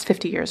over the last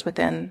 50 years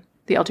within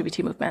the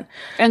LGBT movement.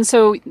 And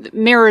so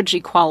marriage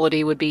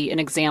equality would be an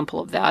example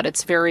of that.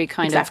 It's very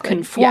kind of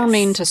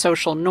conforming to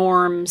social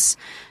norms,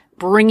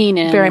 bringing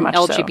in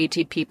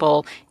LGBT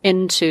people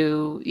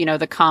into,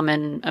 the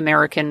common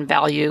American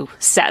value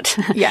set.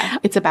 Yeah,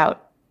 it's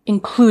about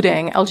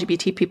including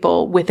LGBT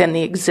people within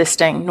the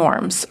existing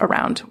norms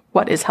around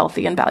what is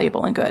healthy and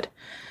valuable and good.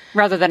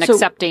 Rather than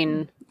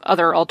accepting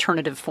other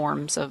alternative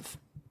forms of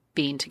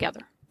being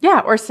together. Yeah,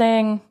 or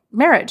saying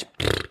marriage.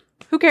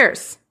 Who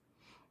cares?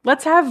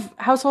 Let's have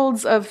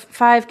households of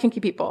 5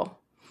 kinky people.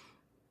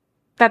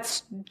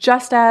 That's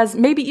just as,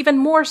 maybe even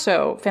more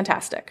so,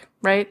 fantastic,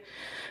 right?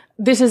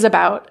 This is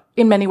about,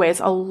 in many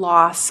ways, a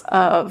loss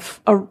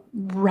of a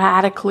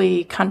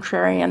radically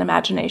contrarian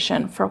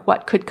imagination for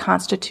what could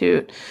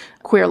constitute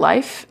queer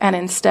life, and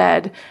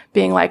instead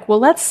being like, well,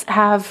 let's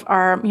have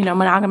our,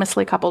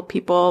 monogamously coupled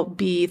people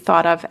be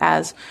thought of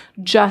as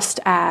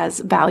just as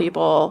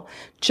valuable,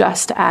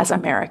 just as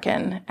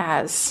American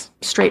as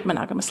straight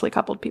monogamously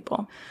coupled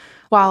people,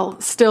 while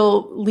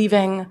still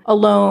leaving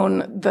alone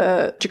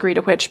the degree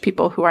to which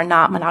people who are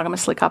not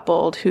monogamously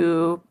coupled,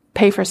 who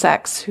pay for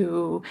sex,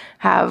 who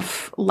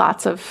have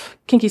lots of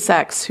kinky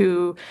sex,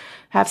 who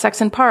have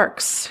sex in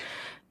parks,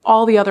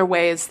 All the other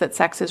ways that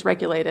sex is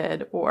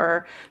regulated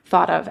or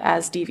thought of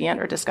as deviant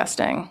or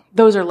disgusting,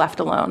 those are left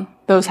alone.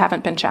 Those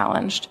haven't been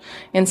challenged.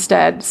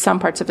 Instead, some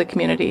parts of the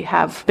community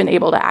have been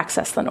able to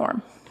access the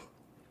norm.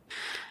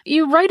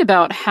 You write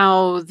about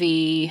how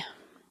the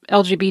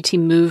LGBT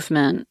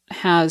movement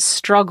has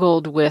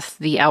struggled with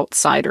the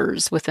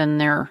outsiders within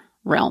their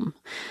realm.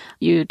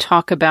 You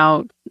talk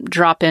about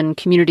drop-in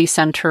community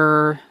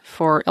center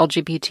for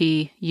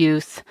LGBT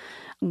youth,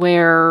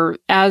 where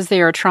as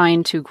they are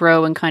trying to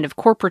grow and kind of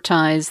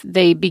corporatize,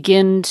 they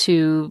begin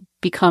to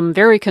become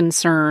very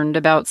concerned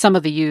about some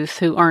of the youth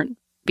who aren't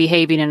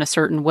behaving in a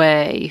certain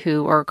way,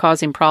 who are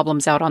causing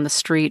problems out on the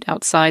street,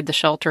 outside the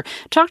shelter.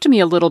 Talk to me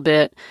a little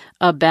bit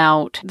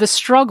about the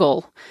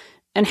struggle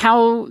and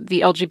how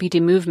the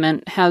LGBT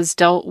movement has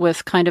dealt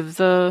with kind of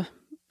the,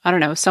 I don't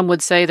know, some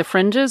would say the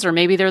fringes, or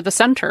maybe they're the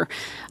center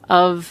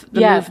of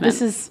the movement.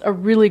 This is a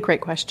really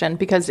great question,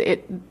 because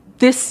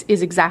this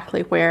is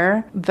exactly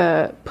where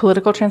the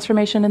political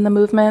transformation in the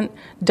movement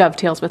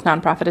dovetails with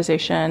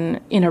nonprofitization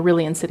in a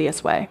really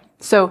insidious way.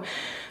 So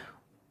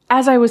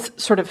as I was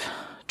sort of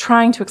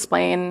trying to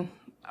explain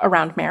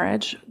around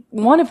marriage,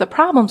 one of the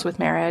problems with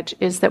marriage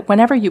is that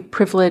whenever you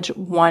privilege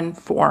one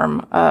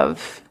form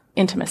of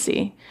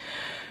intimacy,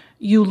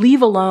 you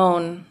leave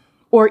alone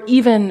or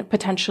even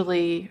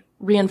potentially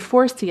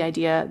reinforce the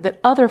idea that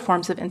other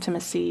forms of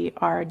intimacy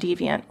are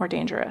deviant or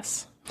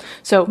dangerous.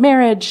 So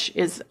marriage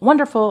is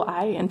wonderful.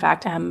 I, in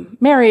fact, am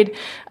married,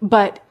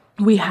 but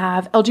we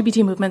have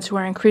LGBT movements who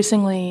are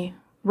increasingly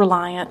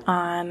reliant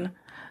on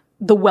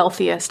the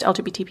wealthiest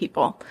LGBT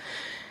people.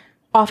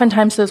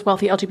 Oftentimes, those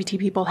wealthy LGBT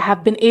people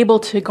have been able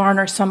to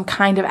garner some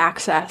kind of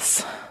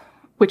access,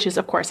 which is,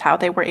 of course, how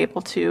they were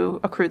able to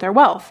accrue their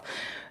wealth.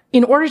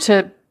 In order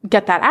to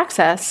get that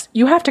access,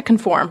 you have to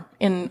conform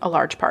in a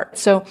large part.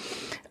 So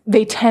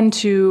they tend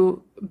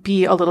to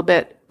be a little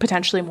bit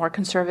potentially more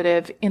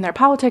conservative in their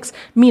politics,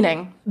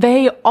 meaning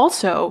they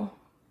also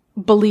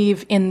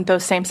believe in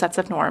those same sets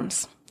of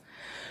norms.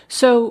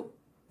 So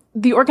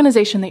the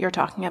organization that you're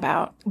talking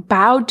about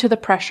bowed to the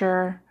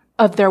pressure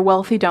of their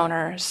wealthy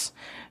donors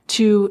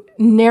to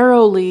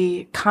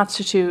narrowly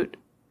constitute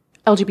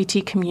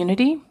LGBT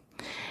community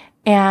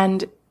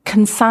and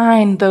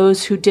consign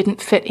those who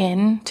didn't fit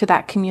in to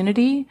that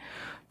community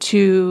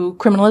to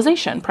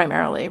criminalization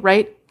primarily,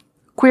 right?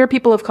 Queer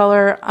people of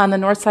color on the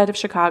north side of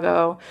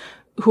Chicago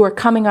who are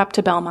coming up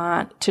to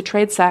Belmont to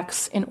trade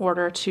sex in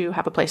order to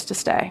have a place to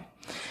stay.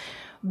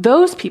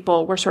 Those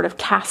people were sort of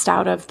cast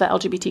out of the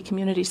LGBT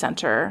community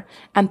center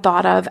and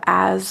thought of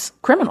as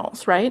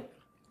criminals, right?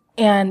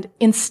 And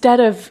instead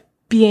of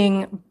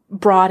being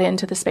brought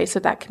into the space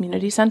of that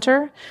community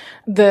center,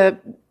 the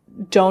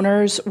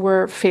donors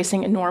were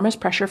facing enormous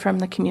pressure from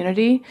the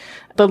community,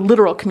 the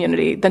literal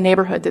community, the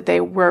neighborhood that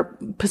they were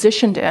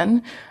positioned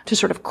in, to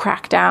sort of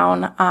crack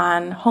down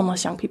on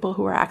homeless young people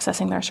who were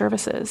accessing their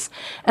services.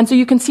 And so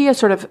you can see a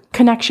sort of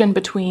connection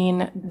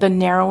between the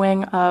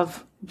narrowing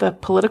of the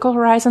political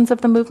horizons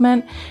of the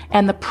movement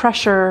and the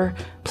pressure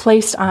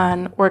placed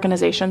on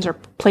organizations or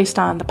placed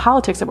on the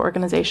politics of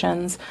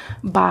organizations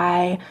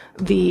by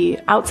the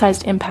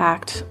outsized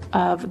impact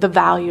of the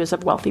values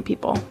of wealthy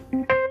people.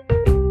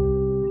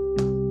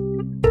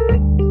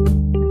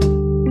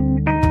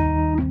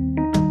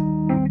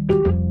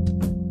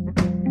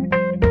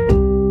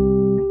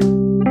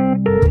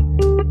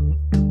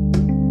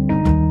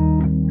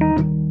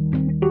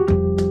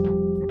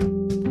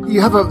 You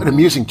have an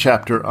amusing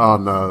chapter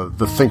on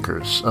the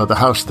thinkers, the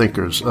house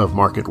thinkers of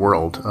Market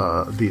World,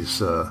 these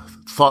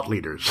thought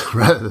leaders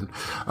rather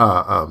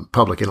than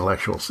public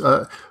intellectuals.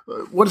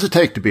 What does it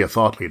take to be a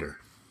thought leader?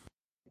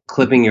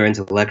 Clipping your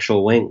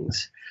intellectual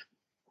wings.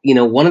 You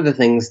know, one of the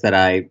things that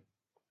I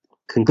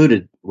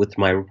concluded with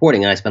my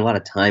reporting, and I spent a lot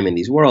of time in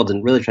these worlds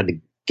and really tried to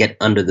get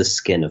under the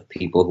skin of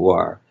people who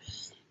are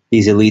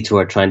these elites who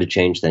are trying to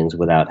change things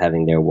without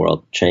having their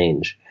world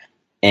change.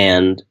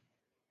 And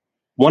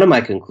one of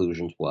my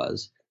conclusions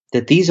was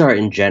that these are,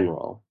 in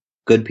general,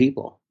 good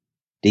people,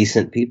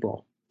 decent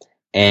people,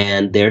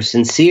 and they're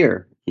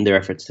sincere in their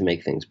efforts to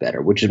make things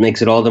better, which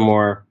makes it all the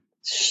more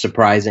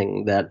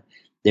surprising that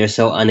they're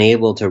so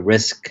unable to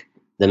risk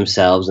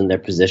themselves and their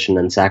position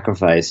and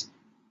sacrifice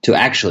to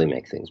actually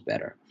make things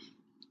better.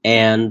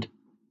 And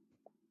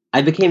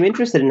I became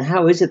interested in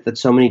how is it that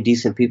so many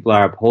decent people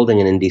are upholding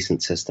an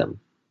indecent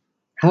system?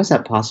 How is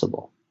that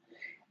possible?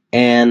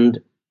 And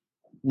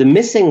the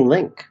missing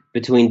link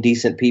between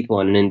decent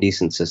people and an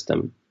indecent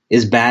system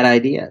is bad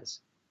ideas,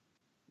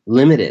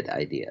 limited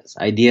ideas,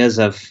 ideas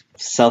of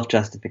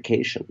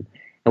self-justification.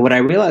 And what I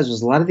realized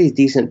was a lot of these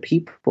decent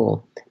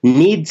people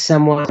need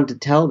someone to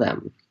tell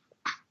them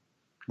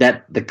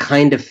that the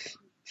kind of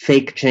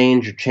fake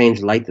change or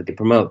change light that they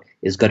promote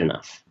is good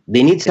enough.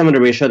 They need someone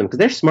to reassure them, because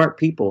they're smart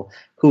people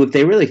who, if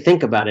they really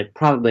think about it,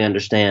 probably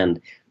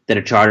understand that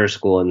a charter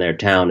school in their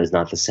town is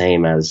not the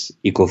same as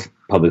equal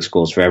public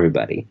schools for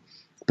everybody.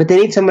 But they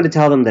need someone to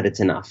tell them that it's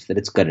enough, that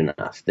it's good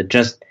enough, that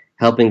just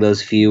helping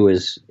those few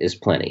is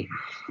plenty.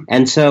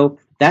 And so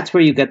that's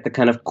where you get the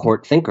kind of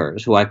court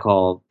thinkers, who I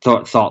call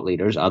thought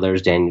leaders.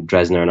 Others, Daniel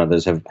Drezner and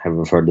others, have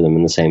referred to them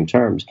in the same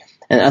terms.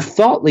 And a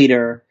thought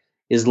leader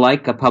is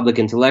like a public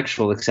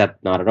intellectual,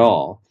 except not at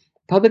all.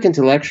 Public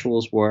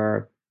intellectuals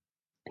were,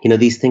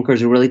 these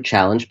thinkers who really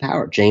challenged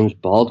power. James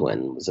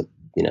Baldwin was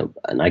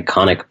an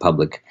iconic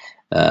public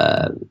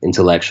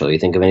intellectual. You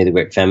think of any of the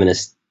great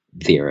feminist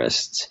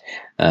theorists,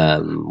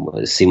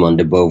 Simone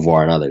de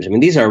Beauvoir and others. I mean,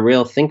 these are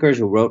real thinkers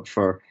who wrote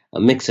for a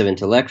mix of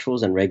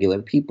intellectuals and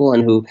regular people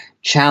and who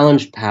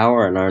challenged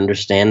power and our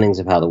understandings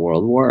of how the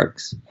world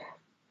works.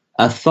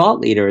 A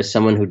thought leader is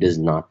someone who does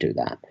not do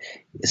that.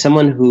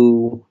 Someone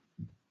who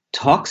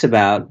talks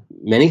about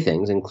many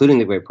things, including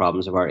the great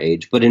problems of our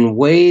age, but in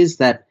ways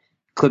that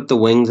clip the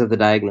wings of the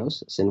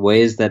diagnosis, in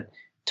ways that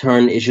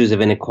turn issues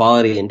of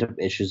inequality into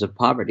issues of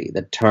poverty,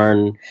 that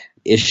turn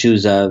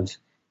issues of,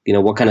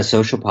 what kind of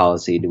social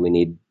policy do we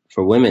need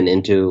for women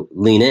into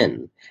lean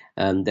in,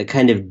 that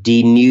kind of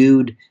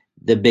denude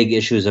the big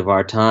issues of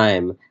our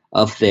time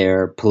of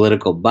their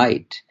political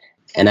bite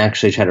and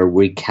actually try to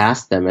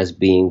recast them as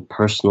being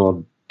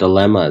personal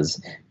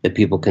dilemmas that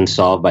people can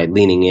solve by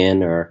leaning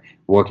in or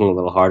working a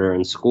little harder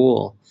in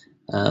school.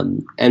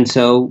 And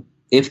so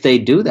if they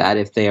do that,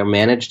 if they are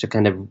managed to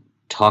kind of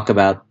talk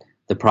about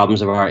the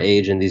problems of our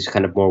age in these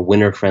kind of more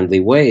winner-friendly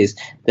ways,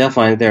 they'll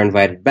find that they're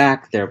invited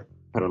back, they're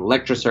put on a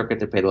lecture circuit,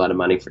 they're paid a lot of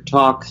money for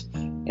talks.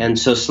 And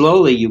so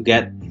slowly you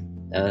get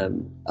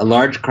a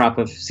large crop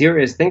of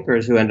serious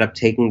thinkers who end up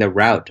taking the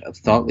route of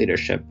thought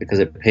leadership because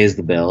it pays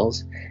the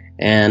bills,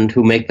 and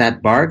who make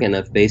that bargain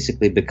of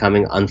basically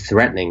becoming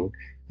unthreatening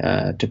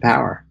to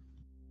power.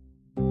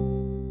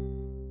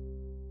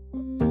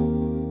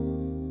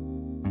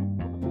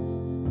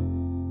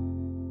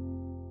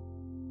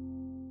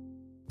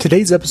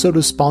 Today's episode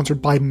is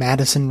sponsored by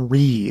Madison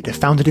Reed.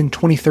 Founded in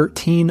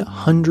 2013,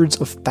 hundreds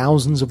of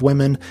thousands of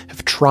women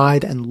have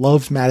tried and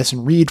loved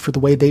Madison Reed for the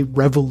way they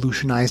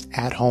revolutionized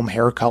at-home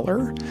hair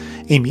color.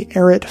 Amy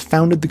Errett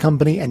founded the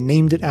company and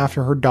named it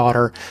after her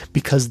daughter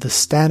because the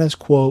status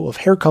quo of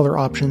hair color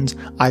options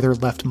either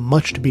left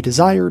much to be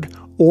desired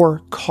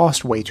or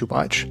cost way too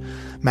much.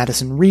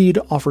 Madison Reed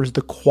offers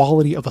the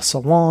quality of a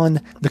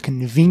salon, the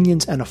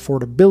convenience and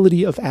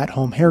affordability of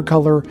at-home hair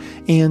color,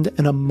 and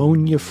an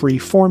ammonia-free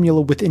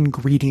formula with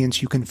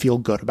ingredients you can feel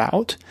good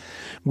about.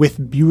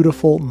 With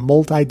beautiful,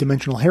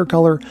 multi-dimensional hair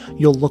color,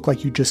 you'll look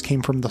like you just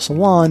came from the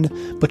salon,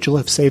 but you'll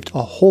have saved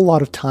a whole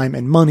lot of time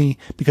and money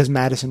because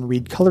Madison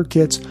Reed color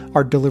kits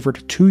are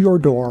delivered to your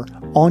door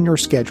on your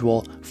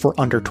schedule for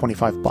under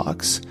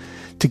 $25.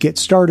 To get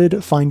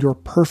started, find your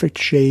perfect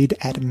shade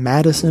at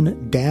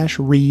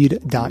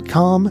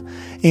madison-reed.com,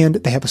 and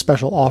they have a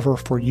special offer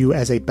for you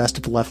as a Best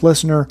of the Left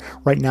listener.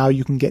 Right now,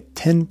 you can get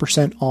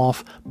 10%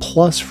 off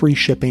plus free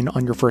shipping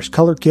on your first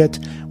color kit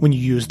when you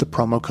use the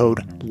promo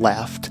code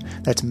LEFT.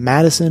 That's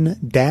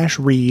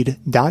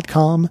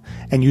madison-reed.com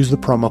and use the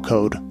promo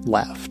code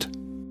LEFT.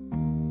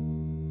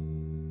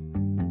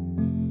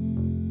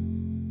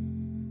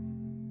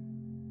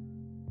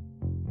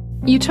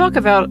 You talk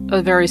about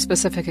a very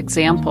specific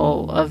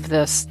example of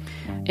this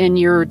in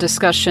your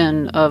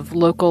discussion of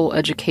local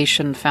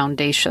education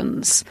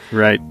foundations.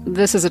 Right.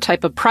 This is a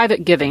type of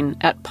private giving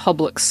at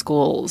public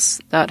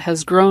schools that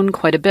has grown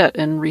quite a bit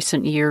in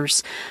recent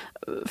years.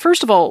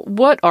 First of all,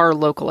 what are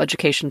local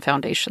education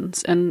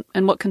foundations, and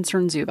what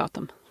concerns you about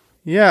them?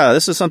 Yeah,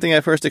 this is something I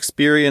first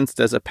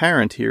experienced as a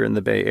parent here in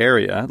the Bay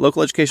Area.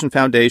 Local education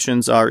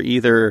foundations are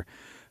either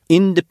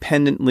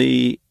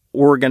independently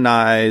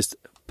organized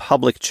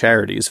public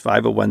charities,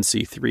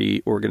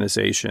 501c3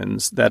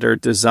 organizations that are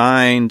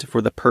designed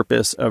for the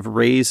purpose of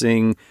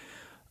raising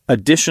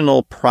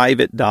additional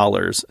private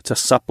dollars to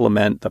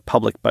supplement the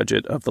public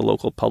budget of the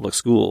local public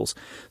schools.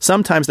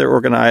 Sometimes they're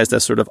organized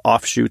as sort of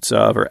offshoots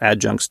of or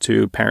adjuncts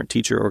to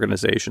parent-teacher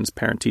organizations,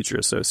 parent-teacher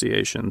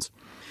associations.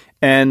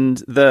 And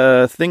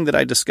the thing that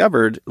I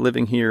discovered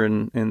living here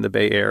in the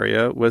Bay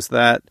Area was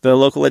that the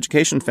local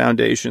education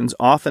foundations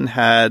often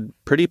had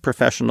pretty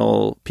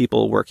professional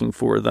people working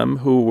for them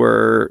who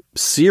were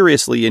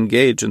seriously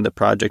engaged in the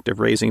project of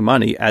raising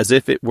money as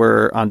if it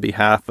were on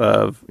behalf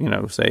of,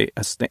 say,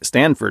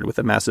 Stanford with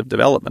a massive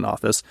development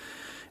office.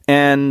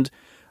 And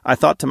I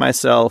thought to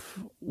myself,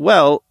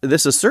 well,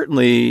 this is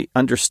certainly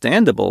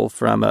understandable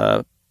from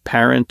a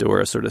parent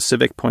or a sort of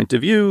civic point of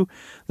view.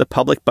 The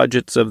public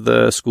budgets of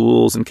the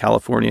schools in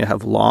California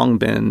have long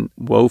been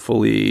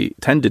woefully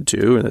tended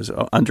to, and there's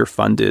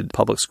underfunded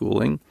public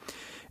schooling.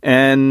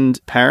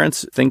 And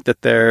parents think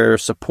that they're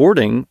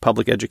supporting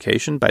public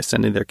education by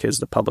sending their kids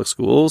to public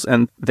schools,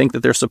 and think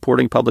that they're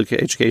supporting public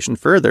education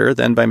further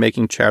than by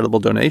making charitable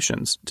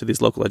donations to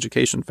these local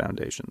education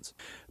foundations.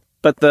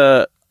 But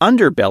the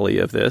underbelly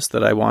of this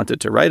that I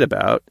wanted to write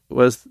about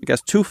was, I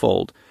guess,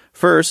 twofold.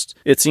 First,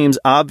 it seems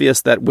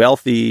obvious that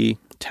wealthy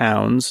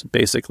towns,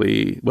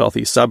 basically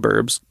wealthy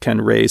suburbs,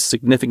 can raise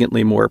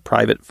significantly more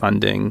private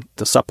funding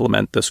to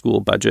supplement the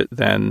school budget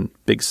than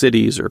big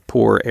cities or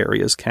poor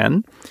areas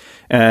can.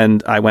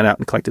 And I went out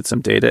and collected some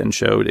data and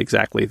showed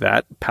exactly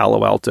that.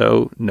 Palo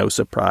Alto, no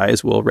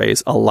surprise, will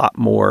raise a lot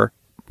more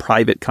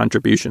private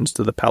contributions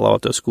to the Palo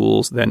Alto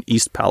schools than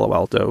East Palo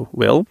Alto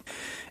will.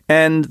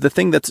 And the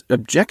thing that's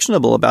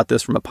objectionable about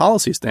this from a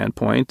policy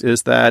standpoint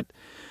is that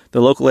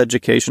the Local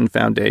Education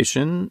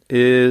Foundation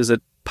is a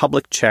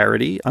public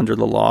charity under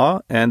the law,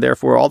 and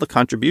therefore all the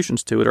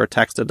contributions to it are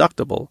tax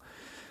deductible.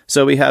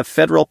 So we have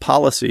federal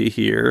policy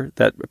here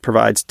that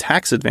provides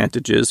tax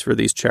advantages for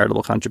these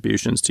charitable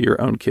contributions to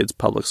your own kids'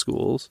 public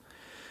schools,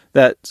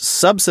 that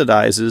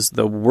subsidizes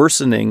the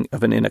worsening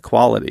of an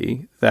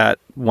inequality that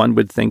one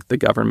would think the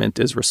government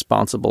is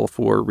responsible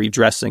for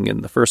redressing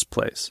in the first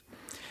place.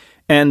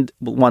 And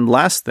one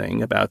last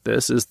thing about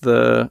this is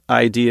the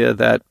idea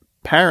that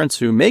parents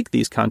who make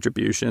these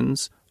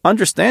contributions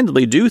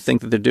understandably do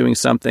think that they're doing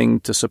something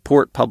to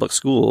support public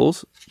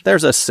schools.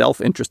 There's a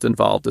self-interest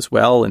involved as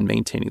well in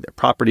maintaining their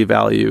property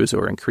values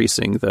or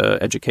increasing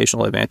the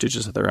educational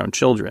advantages of their own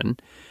children.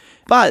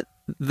 But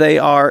they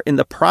are in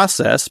the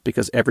process,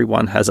 because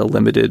everyone has a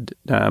limited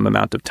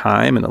amount of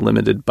time and a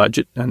limited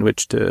budget on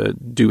which to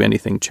do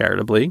anything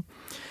charitably,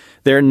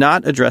 they're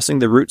not addressing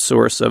the root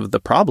source of the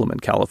problem in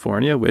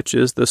California, which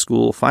is the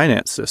school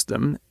finance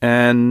system.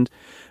 And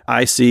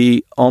I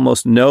see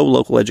almost no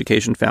local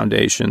education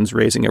foundations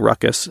raising a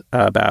ruckus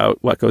about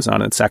what goes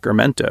on in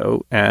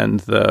Sacramento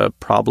and the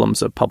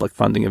problems of public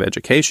funding of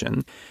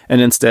education.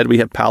 And instead, we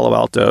have Palo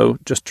Alto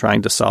just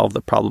trying to solve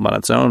the problem on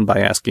its own by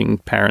asking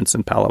parents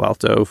in Palo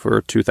Alto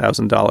for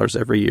 $2,000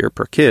 every year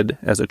per kid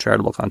as a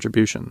charitable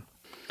contribution.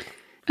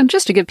 And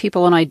just to give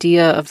people an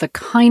idea of the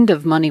kind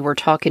of money we're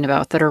talking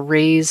about that are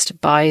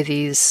raised by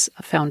these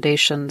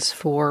foundations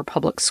for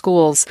public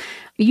schools,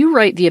 you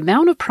write the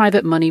amount of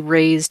private money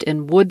raised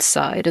in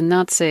Woodside, and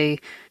that's a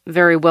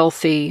very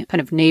wealthy kind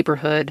of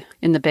neighborhood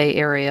in the Bay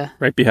Area.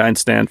 Right behind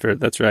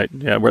Stanford, that's right.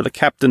 Yeah, where the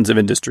captains of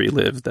industry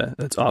live,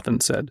 that's often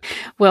said.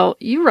 Well,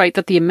 you write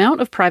that the amount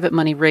of private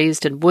money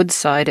raised in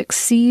Woodside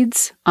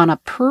exceeds, on a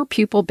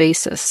per-pupil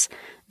basis,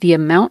 the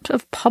amount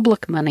of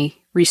public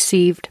money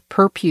received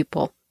per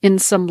pupil in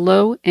some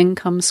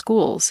low-income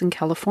schools in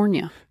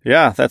California.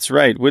 Yeah, that's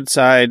right.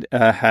 Woodside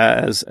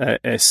has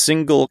a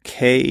single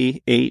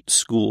K-8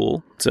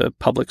 school. It's a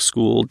public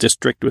school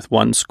district with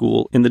one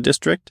school in the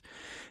district.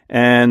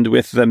 And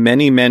with the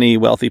many, many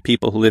wealthy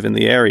people who live in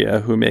the area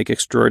who make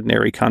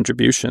extraordinary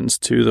contributions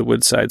to the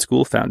Woodside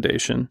School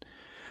Foundation,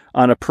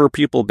 on a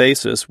per-pupil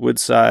basis,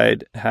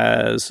 Woodside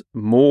has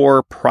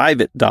more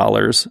private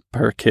dollars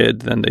per kid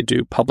than they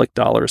do public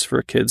dollars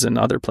for kids in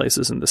other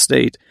places in the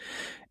state.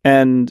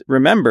 And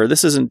remember,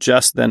 this isn't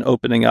just then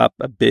opening up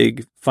a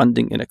big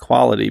funding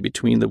inequality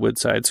between the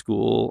Woodside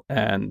School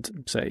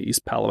and, say,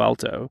 East Palo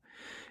Alto.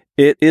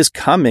 It is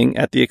coming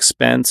at the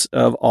expense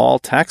of all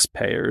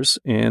taxpayers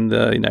in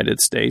the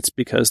United States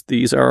because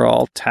these are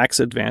all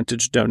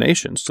tax-advantaged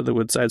donations to the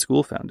Woodside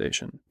School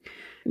Foundation.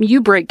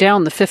 You break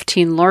down the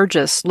 15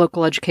 largest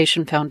local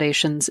education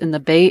foundations in the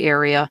Bay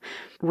Area,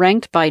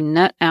 ranked by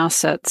net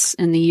assets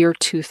in the year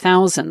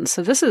 2000.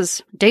 So this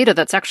is data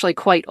that's actually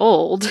quite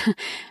old.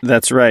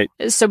 That's right.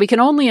 So we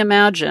can only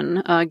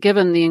imagine,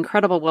 given the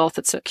incredible wealth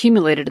that's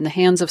accumulated in the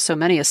hands of so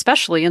many,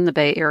 especially in the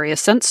Bay Area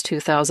since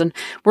 2000,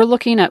 we're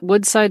looking at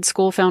Woodside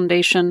School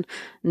Foundation,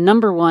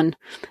 number one,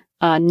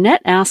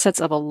 net assets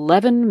of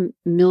 $11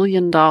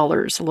 million,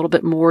 a little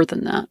bit more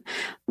than that,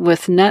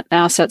 with net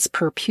assets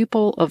per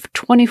pupil of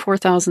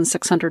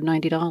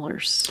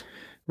 $24,690.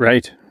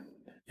 Right.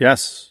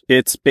 Yes.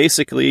 It's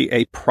basically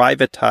a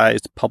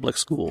privatized public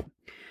school.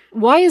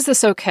 Why is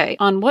this okay?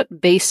 On what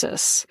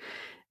basis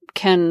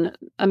can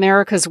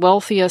America's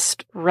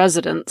wealthiest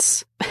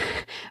residents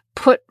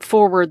put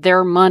forward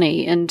their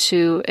money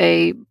into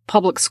a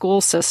public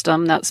school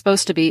system that's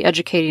supposed to be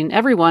educating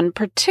everyone,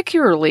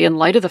 particularly in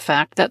light of the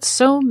fact that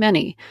so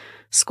many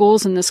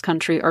schools in this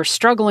country are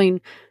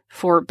struggling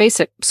for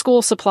basic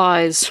school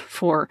supplies,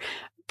 for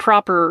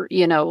proper,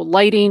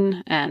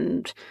 lighting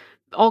and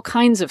all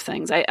kinds of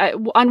things.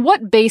 On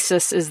what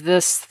basis is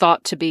this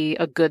thought to be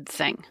a good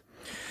thing?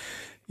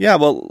 Yeah,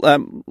 well,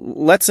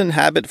 let's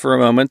inhabit for a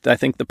moment, I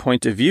think, the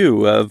point of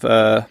view of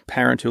a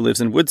parent who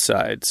lives in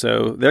Woodside.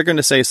 So they're going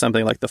to say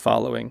something like the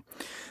following,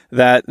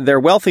 that they're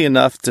wealthy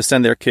enough to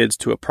send their kids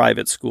to a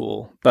private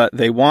school, but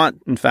they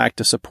want, in fact,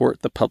 to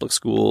support the public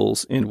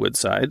schools in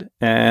Woodside,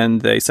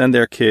 and they send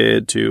their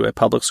kid to a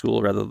public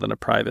school rather than a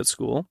private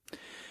school.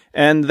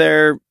 And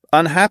they're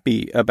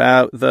unhappy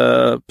about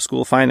the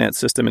school finance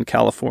system in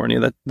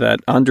California that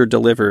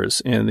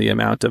under-delivers in the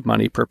amount of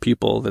money per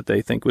pupil that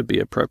they think would be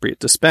appropriate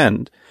to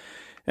spend.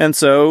 And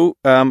so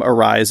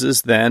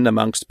arises then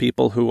amongst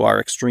people who are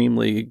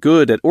extremely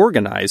good at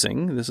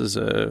organizing. This is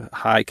a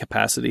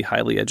high-capacity,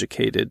 highly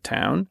educated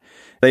town.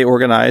 They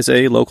organize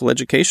a local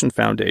education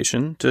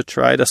foundation to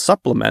try to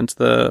supplement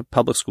the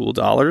public school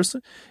dollars.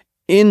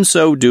 In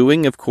so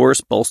doing, of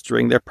course,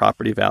 bolstering their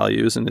property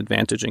values and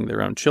advantaging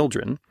their own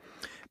children.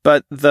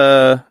 But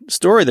the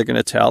story they're going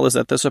to tell is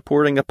that they're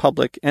supporting a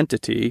public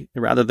entity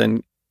rather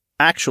than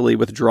actually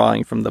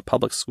withdrawing from the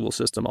public school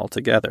system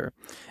altogether.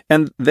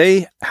 And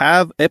they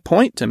have a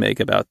point to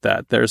make about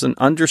that. There's an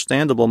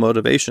understandable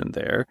motivation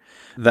there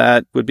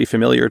that would be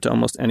familiar to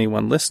almost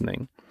anyone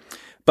listening.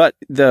 But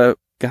the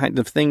kind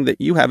of thing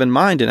that you have in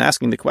mind in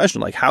asking the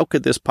question, like, how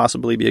could this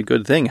possibly be a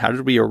good thing? How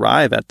did we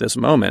arrive at this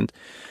moment?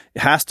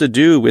 It has to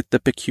do with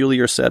the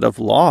peculiar set of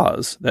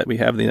laws that we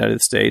have in the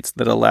United States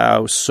that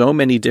allow so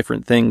many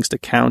different things to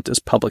count as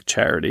public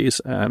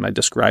charities. I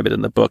describe it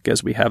in the book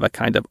as we have a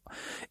kind of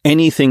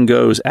anything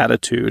goes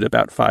attitude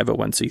about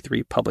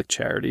 501c3 public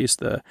charities.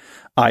 The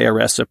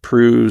IRS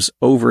approves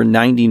over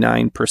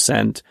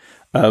 99%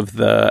 of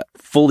the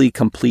fully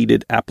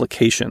completed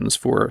applications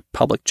for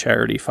public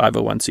charity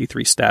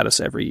 501c3 status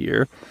every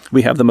year.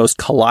 We have the most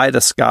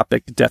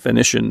kaleidoscopic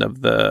definition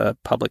of the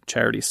public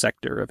charity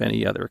sector of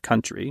any other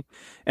country.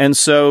 And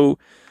so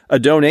a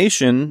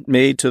donation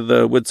made to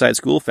the Woodside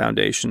School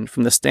Foundation,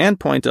 from the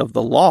standpoint of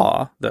the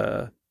law,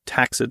 the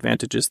tax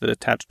advantages that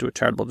attach to a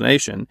charitable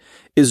donation,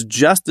 is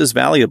just as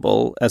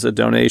valuable as a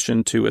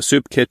donation to a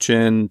soup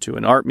kitchen, to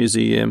an art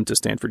museum, to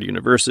Stanford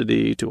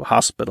University, to a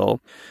hospital.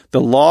 The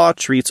law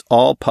treats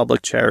all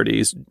public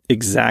charities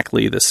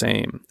exactly the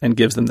same and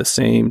gives them the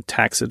same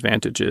tax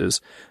advantages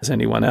as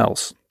anyone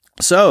else.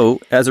 So,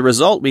 as a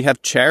result, we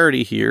have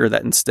charity here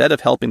that, instead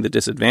of helping the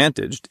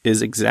disadvantaged,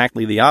 is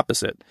exactly the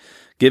opposite.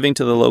 Giving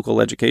to the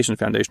local education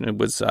foundation in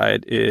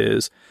Woodside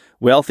is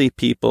wealthy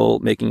people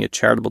making a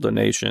charitable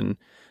donation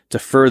to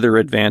further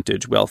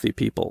advantage wealthy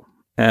people.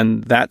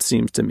 And that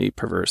seems to me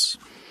perverse.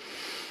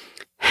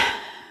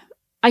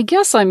 I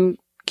guess I'm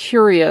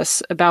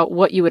curious about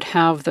what you would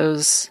have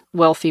those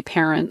wealthy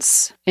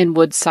parents in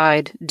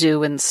Woodside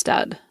do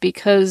instead.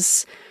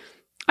 Because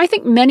I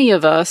think many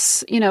of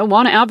us,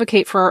 want to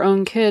advocate for our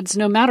own kids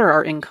no matter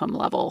our income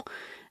level.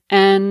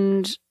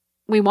 And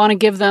we want to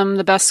give them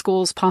the best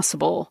schools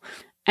possible.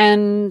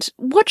 And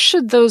what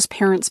should those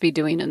parents be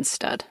doing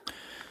instead?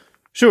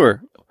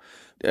 Sure.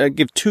 I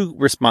give two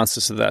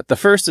responses to that. The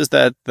first is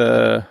that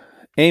the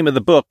aim of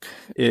the book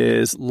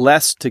is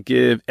less to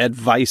give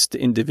advice to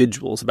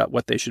individuals about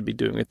what they should be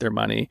doing with their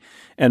money,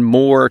 and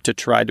more to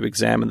try to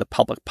examine the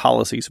public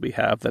policies we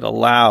have that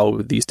allow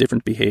these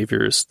different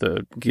behaviors,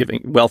 the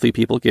wealthy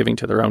people giving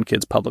to their own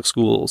kids' public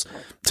schools,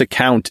 to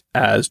count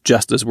as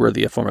just as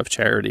worthy a form of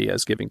charity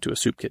as giving to a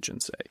soup kitchen,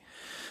 say.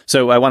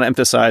 So I want to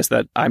emphasize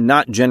that I'm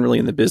not generally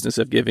in the business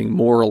of giving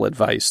moral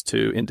advice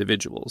to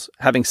individuals.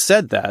 Having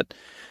said that,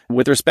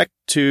 with respect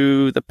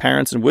to the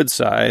parents in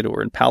Woodside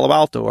or in Palo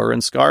Alto or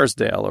in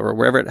Scarsdale or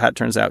wherever it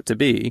turns out to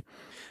be,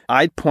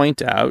 I'd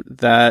point out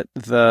that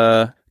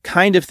the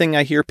kind of thing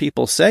I hear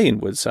people say in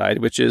Woodside,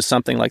 which is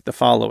something like the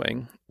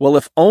following. Well,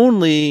 if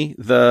only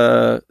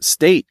the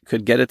state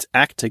could get its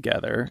act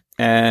together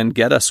and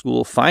get a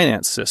school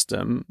finance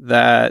system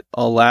that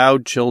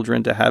allowed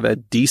children to have a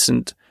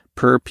decent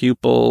per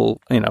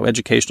pupil,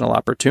 educational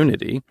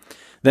opportunity,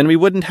 then we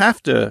wouldn't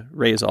have to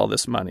raise all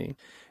this money.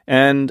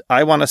 And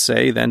I want to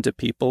say then to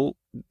people,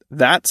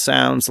 that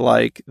sounds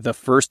like the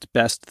first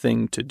best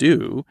thing to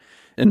do.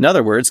 In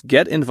other words,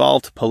 get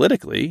involved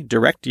politically,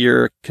 direct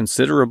your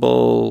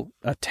considerable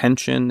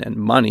attention and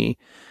money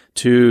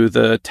to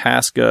the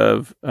task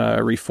of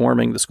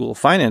reforming the school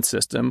finance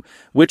system,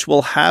 which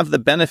will have the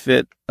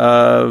benefit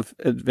of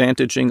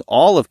advantaging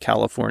all of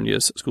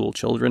California's school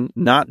children,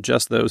 not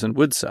just those in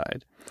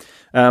Woodside.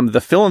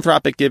 The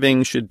philanthropic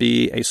giving should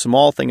be a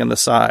small thing on the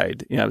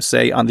side,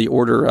 say on the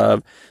order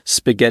of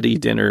spaghetti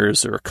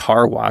dinners or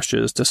car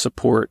washes to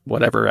support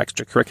whatever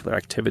extracurricular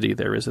activity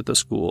there is at the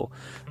school.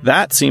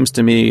 That seems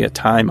to me a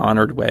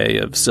time-honored way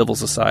of civil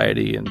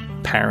society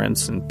and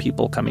parents and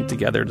people coming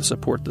together to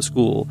support the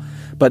school,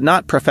 but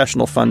not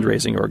professional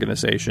fundraising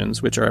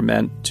organizations, which are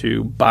meant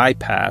to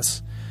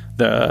bypass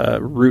the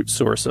root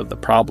source of the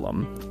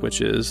problem,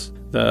 which is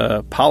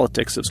the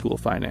politics of school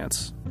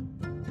finance.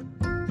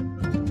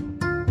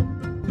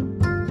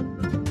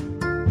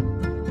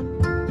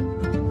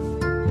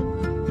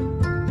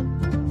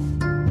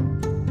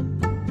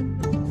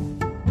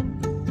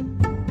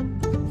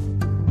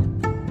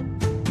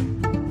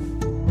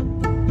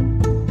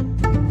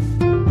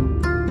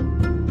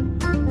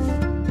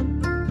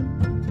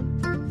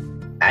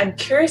 I'm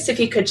curious if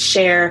you could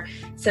share,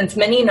 since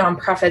many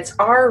nonprofits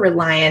are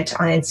reliant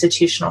on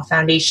institutional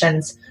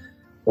foundations,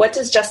 what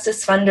does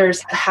Justice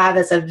Funders have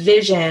as a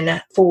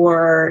vision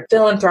for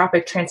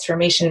philanthropic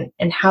transformation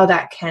and how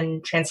that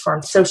can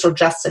transform social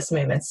justice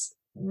movements?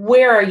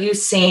 Where are you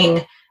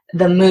seeing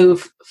the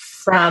move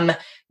from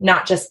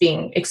not just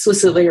being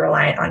exclusively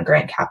reliant on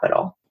grant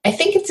capital? I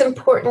think it's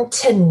important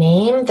to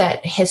name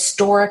that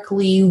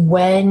historically,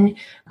 when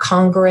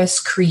Congress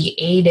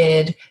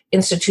created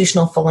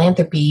institutional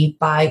philanthropy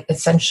by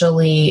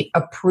essentially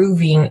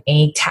approving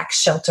a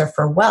tax shelter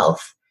for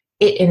wealth,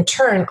 it in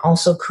turn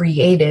also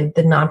created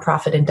the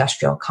nonprofit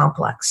industrial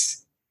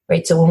complex,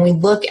 right? So when we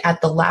look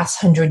at the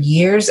last 100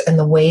 years and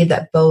the way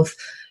that both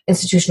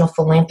institutional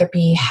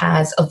philanthropy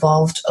has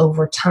evolved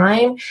over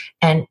time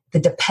and the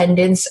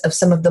dependence of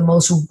some of the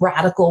most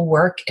radical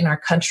work in our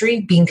country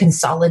being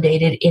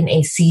consolidated in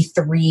a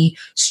C3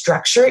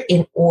 structure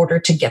in order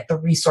to get the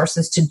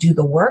resources to do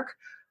the work,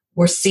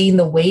 we're seeing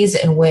the ways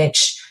in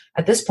which,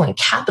 at this point,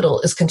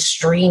 capital is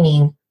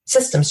constraining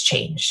systems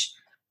change.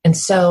 And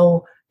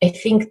so I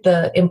think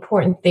the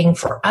important thing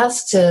for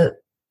us to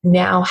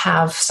now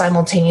have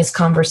simultaneous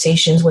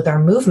conversations with our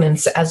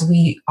movements as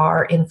we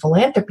are in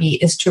philanthropy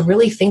is to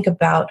really think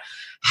about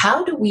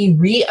how do we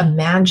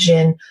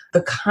reimagine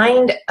the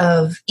kind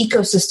of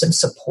ecosystem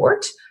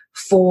support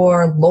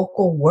for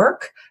local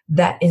work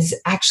that is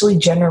actually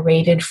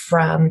generated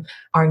from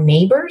our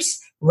neighbors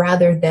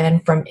rather than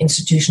from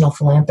institutional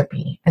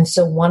philanthropy. And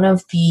so one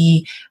of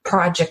the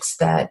projects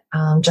that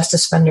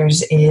Justice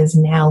Funders is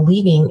now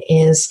leading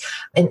is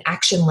an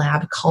action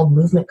lab called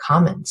Movement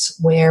Commons,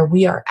 where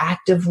we are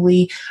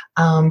actively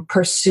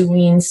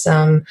pursuing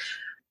some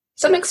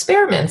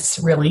experiments,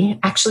 really,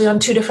 actually on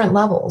two different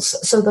levels.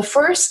 So the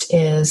first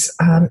is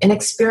an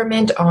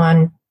experiment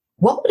on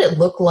what would it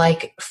look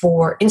like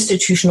for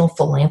institutional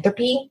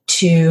philanthropy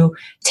to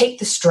take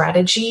the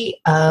strategy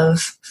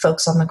of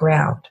folks on the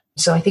ground.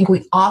 So I think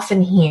we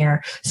often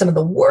hear some of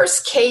the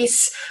worst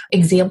case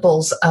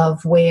examples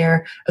of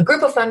where a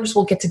group of funders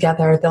will get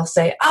together. They'll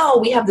say, oh,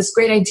 we have this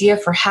great idea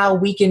for how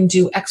we can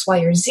do X, Y,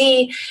 or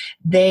Z.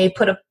 They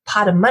put a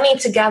pot of money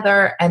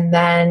together, and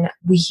then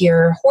we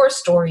hear horror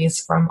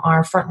stories from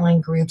our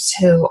frontline groups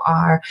who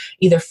are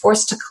either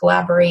forced to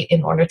collaborate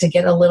in order to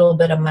get a little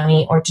bit of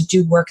money or to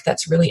do work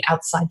that's really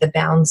outside the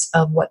bounds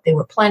of what they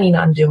were planning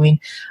on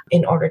doing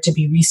in order to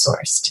be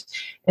resourced.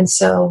 And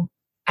so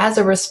as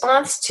a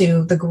response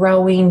to the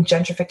growing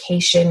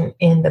gentrification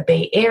in the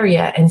Bay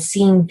Area and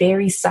seeing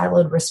very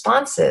siloed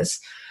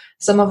responses,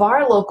 some of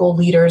our local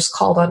leaders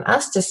called on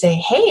us to say,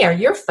 hey, are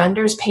your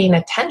funders paying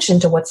attention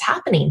to what's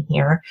happening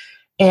here?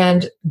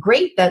 And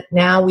great that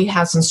now we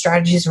have some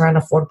strategies around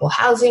affordable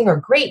housing, or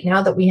great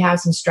now that we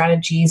have some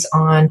strategies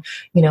on,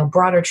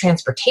 broader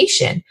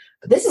transportation.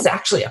 But this is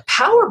actually a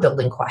power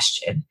building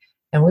question.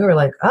 And we were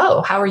like,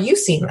 oh, how are you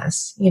seeing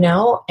this?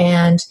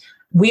 And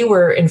we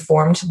were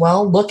informed,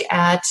 well, look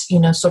at,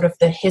 sort of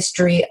the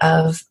history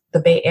of the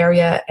Bay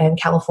Area and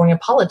California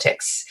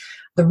politics.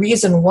 The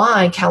reason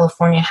why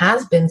California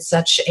has been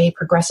such a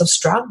progressive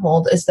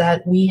stronghold is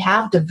that we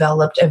have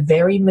developed a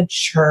very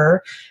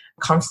mature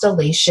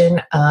constellation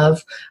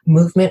of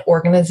movement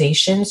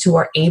organizations who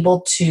are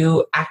able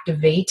to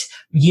activate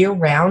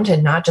year-round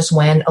and not just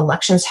when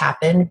elections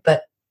happen,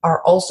 but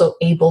are also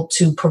able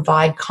to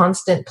provide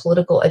constant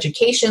political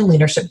education,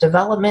 leadership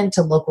development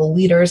to local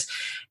leaders,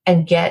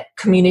 and get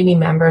community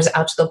members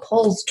out to the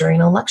polls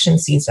during election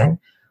season.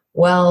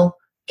 Well,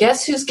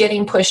 guess who's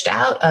getting pushed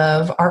out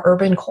of our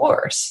urban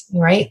cores,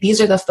 right?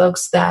 These are the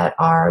folks that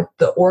are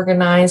the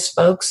organized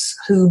folks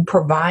who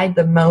provide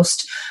the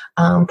most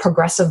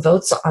progressive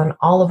votes on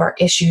all of our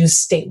issues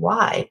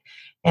statewide.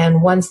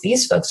 And once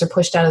these folks are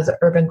pushed out of the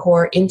urban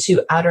core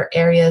into outer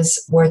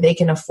areas where they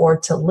can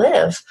afford to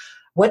live,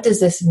 what does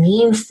this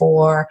mean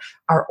for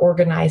our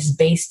organized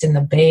base in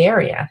the Bay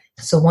Area?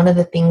 So one of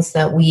the things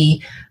that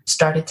we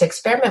started to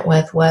experiment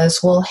with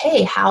was, well,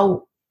 hey,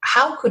 how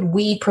could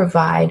we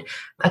provide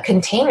a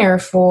container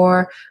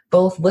for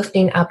both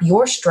lifting up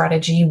your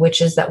strategy, which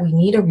is that we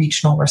need a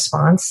regional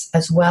response,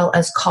 as well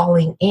as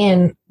calling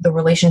in the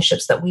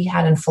relationships that we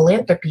had in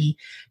philanthropy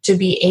to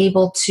be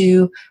able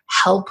to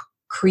help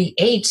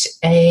create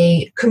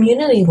a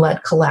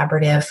community-led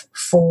collaborative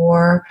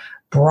for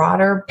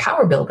broader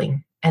power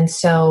building. And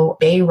so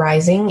Bay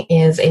Rising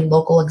is a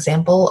local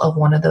example of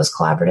one of those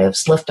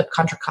collaboratives. Lift Up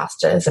Contra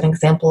Costa is an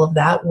example of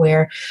that,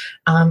 where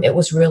it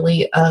was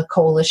really a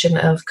coalition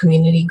of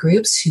community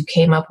groups who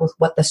came up with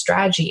what the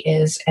strategy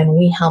is, and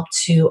we helped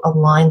to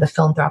align the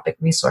philanthropic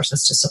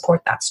resources to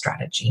support that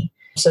strategy.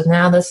 So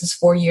now this is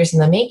 4 years in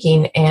the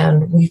making,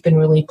 and we've been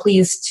really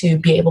pleased to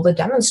be able to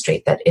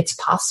demonstrate that it's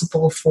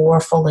possible for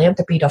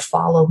philanthropy to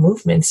follow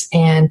movements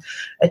and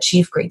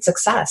achieve great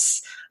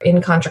success.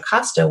 In Contra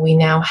Costa, we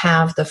now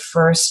have the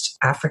first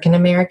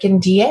African-American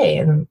DA,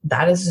 and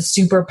that is a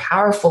super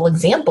powerful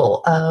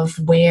example of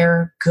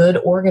where good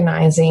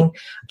organizing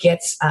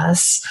gets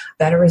us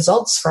better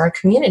results for our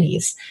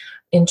communities.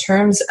 In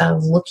terms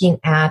of looking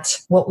at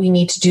what we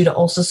need to do to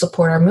also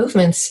support our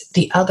movements,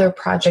 the other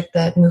project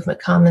that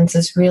Movement Commons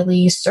is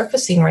really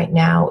surfacing right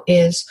now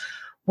is,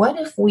 what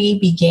if we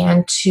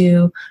began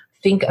to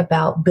think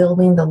about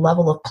building the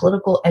level of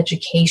political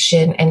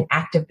education and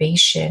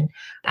activation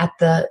at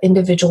the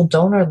individual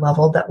donor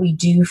level that we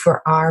do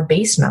for our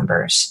base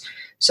members?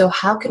 So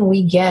how can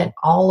we get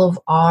all of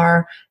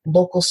our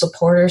local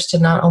supporters to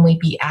not only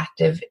be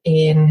active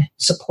in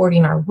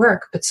supporting our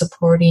work, but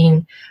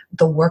supporting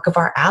the work of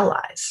our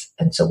allies?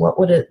 And so what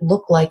would it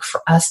look like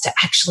for us to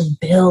actually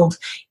build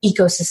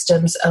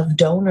ecosystems of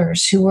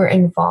donors who are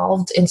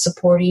involved in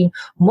supporting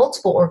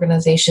multiple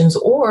organizations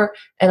or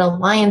an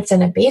alliance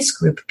and a base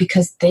group,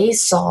 because they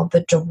saw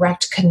the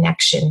direct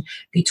connection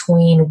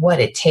between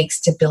what it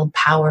takes to build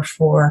power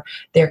for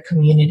their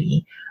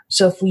community?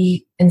 So if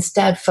we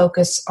instead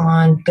focus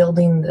on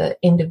building the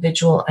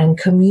individual and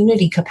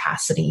community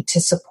capacity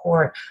to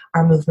support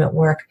our movement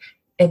work,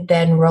 it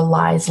then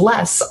relies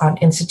less on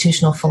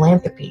institutional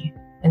philanthropy.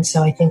 And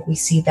so I think we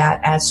see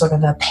that as sort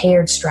of a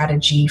paired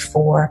strategy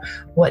for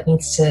what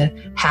needs to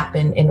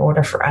happen in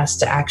order for us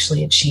to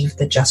actually achieve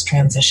the just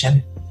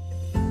transition.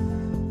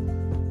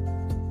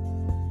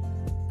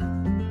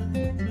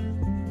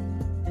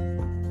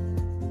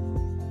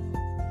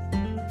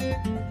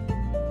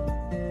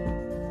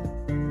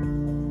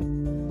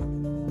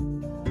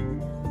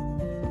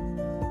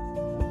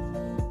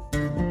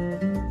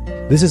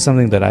 This is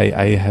something that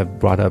I have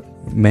brought up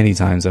many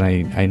times, and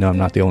I know I'm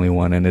not the only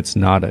one, and it's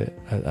not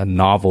a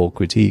novel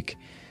critique.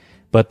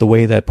 But the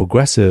way that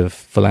progressive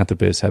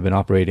philanthropists have been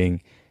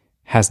operating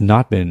has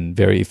not been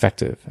very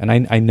effective. And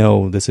I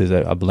know this is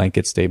a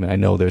blanket statement. I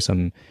know there's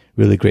some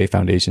really great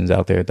foundations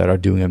out there that are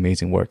doing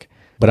amazing work.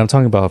 But I'm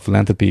talking about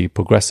philanthropy,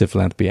 progressive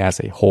philanthropy as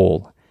a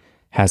whole,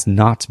 has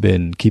not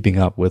been keeping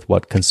up with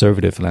what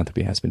conservative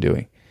philanthropy has been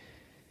doing.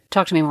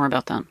 Talk to me more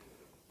about that.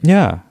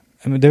 Yeah.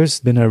 I mean, there's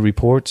been a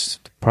report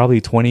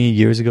probably 20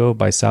 years ago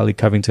by Sally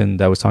Covington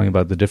that was talking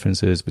about the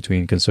differences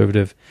between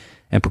conservative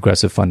and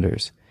progressive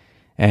funders.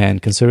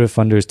 And conservative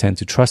funders tend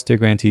to trust their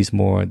grantees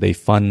more. They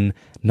fund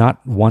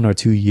not 1 or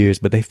 2 years,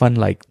 but they fund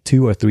like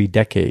 2 or 3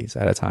 decades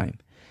at a time.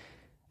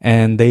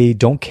 And they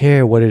don't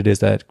care what it is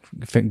that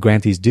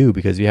grantees do,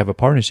 because you have a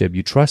partnership.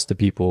 You trust the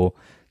people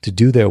to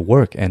do their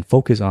work and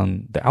focus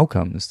on the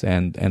outcomes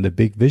and the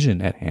big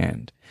vision at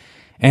hand.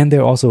 And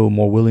they're also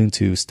more willing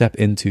to step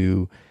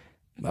into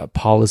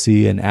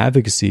policy and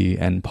advocacy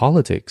and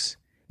politics.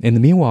 In the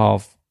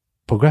meanwhile,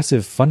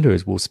 progressive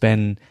funders will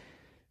spend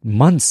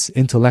months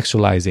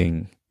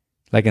intellectualizing,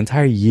 like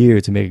entire year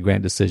to make a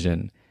grant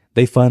decision.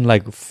 They fund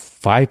like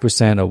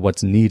 5% of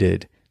what's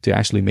needed to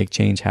actually make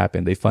change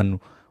happen. They fund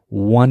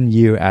 1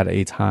 year at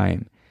a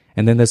time.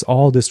 And then there's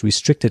all this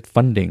restricted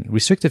funding.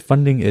 Restricted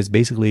funding is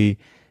basically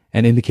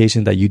an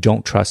indication that you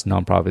don't trust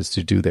nonprofits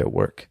to do their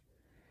work.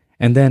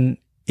 And then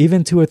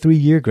even 2 or 3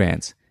 year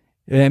grants.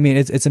 I mean,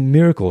 it's a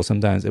miracle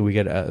sometimes that we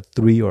get a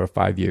 3 or a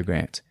 5 year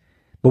grant.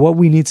 But what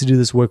we need to do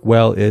this work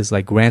well is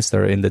like grants that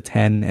are in the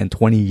 10 and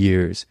 20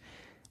 years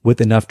with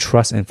enough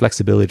trust and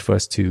flexibility for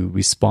us to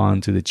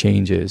respond to the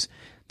changes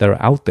that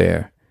are out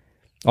there.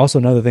 Also,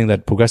 another thing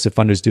that progressive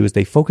funders do is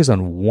they focus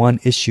on one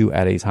issue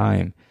at a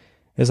time.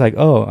 It's like,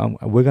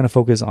 we're going to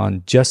focus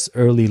on just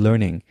early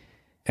learning.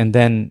 And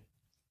then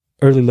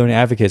early learning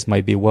advocates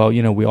might be,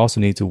 we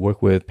also need to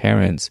work with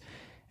parents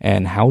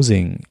and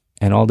housing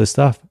and all this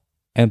stuff.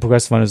 And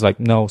progressive funders are like,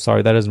 no,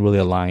 sorry, that doesn't really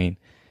align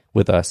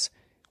with us.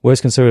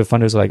 Whereas conservative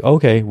funders are like,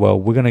 okay, well,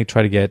 we're going to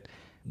try to get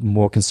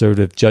more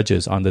conservative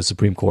judges on the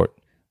Supreme Court,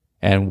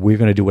 and we're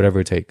going to do whatever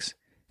it takes.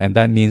 And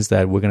that means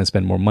that we're going to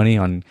spend more money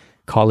on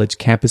college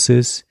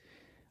campuses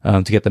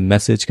to get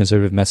the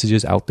conservative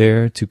messages out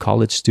there to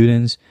college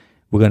students.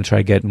 We're going to try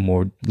to get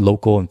more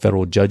local and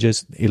federal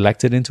judges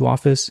elected into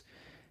office,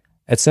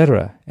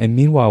 etc. And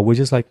meanwhile, we're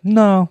just like,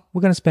 no,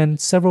 we're going to spend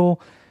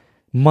several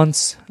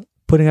months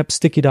putting up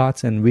sticky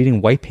dots and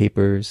reading white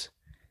papers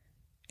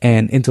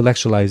and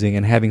intellectualizing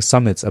and having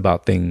summits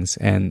about things,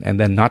 and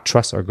then not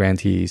trust our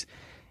grantees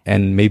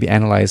and maybe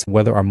analyze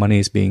whether our money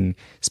is being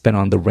spent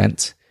on the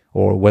rent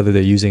or whether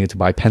they're using it to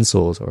buy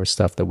pencils or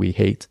stuff that we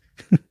hate.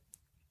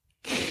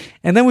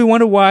 And then we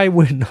wonder why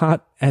we're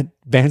not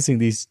advancing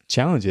these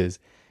challenges.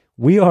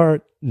 We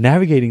are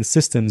navigating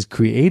systems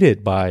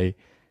created by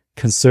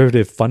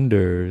conservative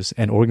funders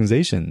and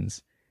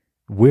organizations.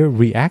 We're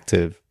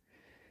reactive.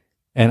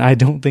 And I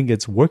don't think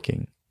it's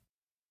working.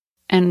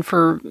 And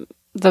for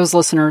those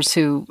listeners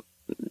who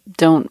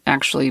don't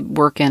actually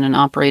work in and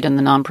operate in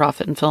the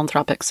nonprofit and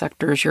philanthropic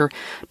sectors, you're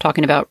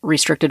talking about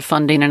restricted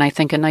funding. And I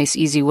think a nice,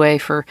 easy way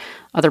for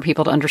other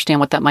people to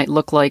understand what that might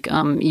look like.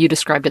 You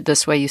described it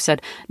this way. You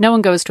said, no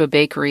one goes to a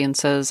bakery and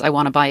says, I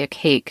want to buy a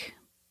cake,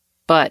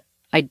 but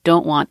I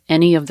don't want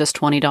any of this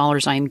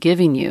 $20 I am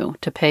giving you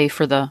to pay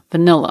for the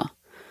vanilla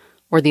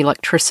or the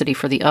electricity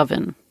for the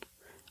oven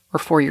or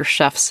for your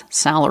chef's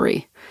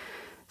salary.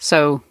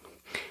 So,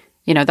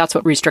 that's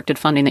what restricted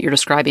funding that you're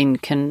describing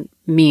can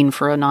mean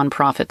for a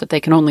nonprofit, that they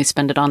can only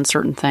spend it on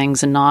certain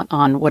things and not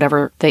on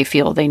whatever they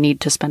feel they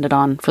need to spend it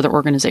on for their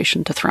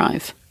organization to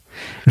thrive.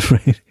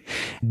 Right.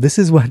 This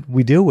is what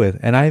we deal with.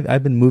 And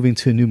I've been moving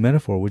to a new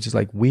metaphor, which is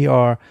like we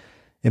are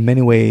in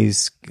many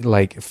ways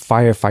like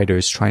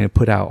firefighters trying to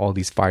put out all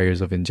these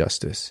fires of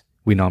injustice.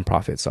 We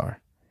nonprofits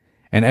are.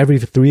 And every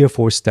 3 or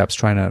 4 steps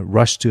trying to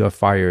rush to a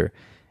fire,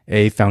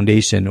 a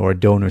foundation or a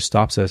donor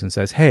stops us and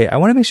says, hey, I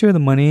want to make sure the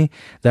money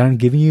that I'm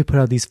giving you to put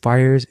out these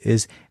fires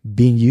is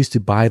being used to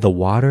buy the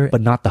water,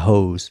 but not the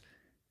hose.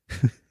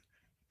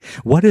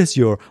 What is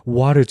your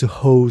water to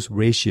hose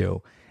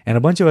ratio? And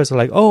a bunch of us are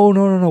like, oh,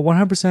 no,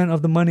 100%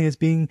 of the money is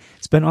being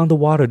spent on the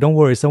water. Don't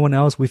worry, someone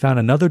else, we found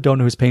another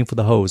donor who's paying for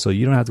the hose, so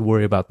you don't have to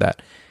worry about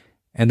that.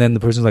 And then the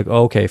person's like,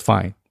 oh, okay,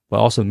 fine. But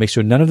also make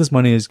sure none of this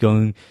money is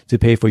going to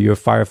pay for your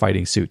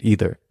firefighting suit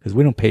either, because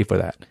we don't pay for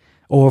that.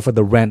 Or for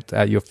the rent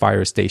at your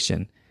fire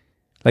station.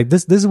 Like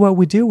this is what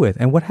we deal with.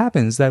 And what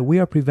happens is that we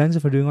are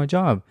prevented from doing our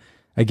job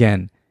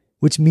again,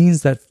 which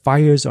means that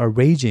fires are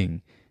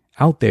raging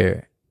out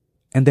there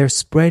and they're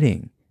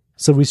spreading.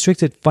 So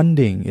restricted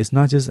funding is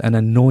not just an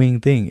annoying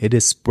thing. It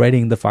is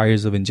spreading the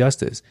fires of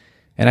injustice.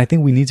 And I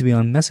think we need to be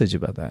on message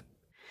about that.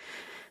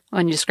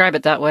 When you describe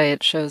it that way,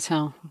 it shows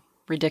how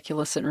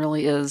ridiculous. It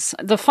really is.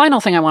 The final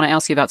thing I want to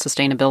ask you about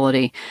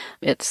sustainability,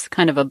 it's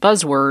kind of a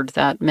buzzword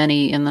that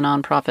many in the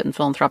nonprofit and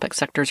philanthropic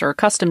sectors are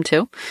accustomed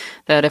to,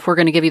 that if we're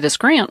going to give you this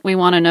grant, we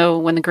want to know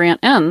when the grant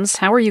ends,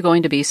 how are you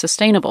going to be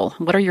sustainable?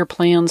 What are your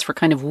plans for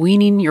kind of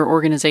weaning your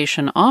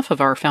organization off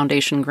of our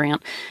foundation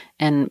grant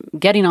and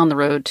getting on the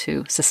road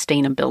to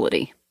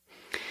sustainability?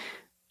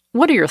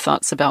 What are your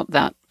thoughts about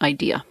that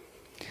idea?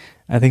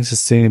 I think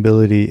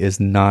sustainability is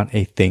not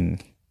a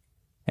thing.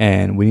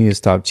 And we need to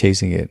stop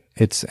chasing it.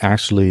 It's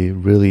actually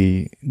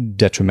really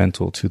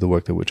detrimental to the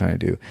work that we're trying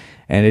to do.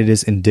 And it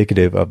is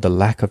indicative of the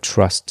lack of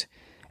trust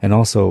and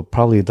also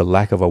probably the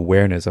lack of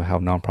awareness of how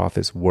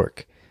nonprofits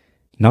work.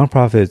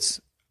 Nonprofits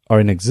are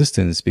in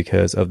existence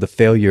because of the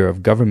failure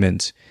of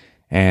government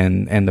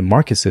and the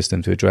market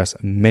system to address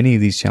many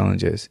of these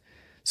challenges.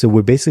 So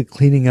we're basically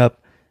cleaning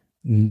up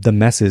the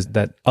messes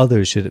that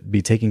others should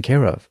be taking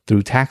care of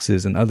through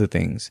taxes and other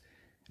things.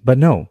 But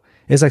no.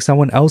 It's like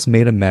someone else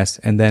made a mess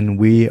and then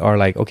we are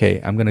like, okay,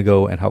 I'm going to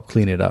go and help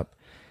clean it up.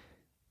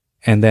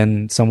 And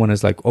then someone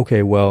is like,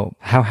 okay, well,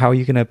 how are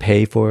you going to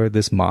pay for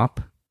this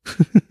mop?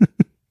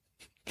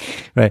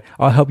 Right?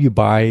 I'll help you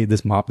buy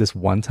this mop this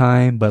one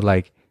time, but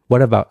like,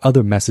 what about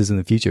other messes in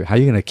the future? How are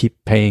you going to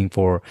keep paying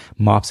for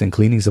mops and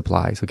cleaning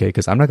supplies? Okay.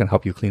 Because I'm not going to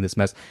help you clean this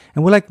mess.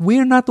 And we're like,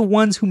 we're not the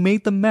ones who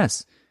made the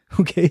mess.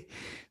 Okay.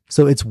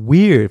 So it's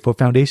weird for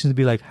foundations to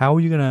be like, how are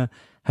you going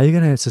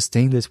to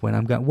sustain this when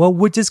I'm gone? Well,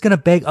 we're just going to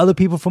beg other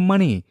people for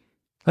money.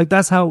 Like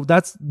that's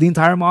the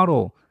entire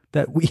model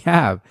that we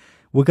have.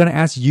 We're going to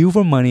ask you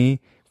for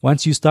money.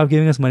 Once you stop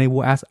giving us money,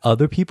 we'll ask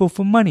other people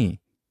for money.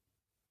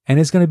 And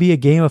it's going to be a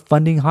game of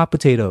funding hot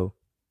potato,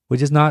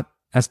 which is not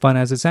as fun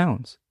as it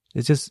sounds.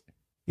 It's just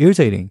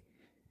irritating.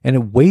 And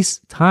it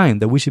wastes time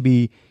that we should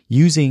be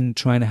using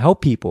trying to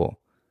help people.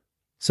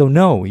 So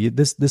no,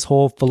 this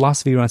whole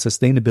philosophy around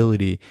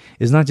sustainability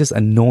is not just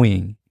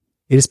annoying.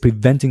 It is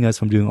preventing us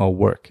from doing our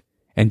work.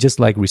 And just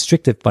like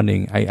restricted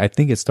funding, I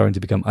think it's starting to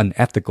become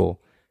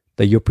unethical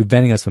that you're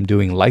preventing us from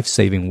doing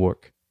life-saving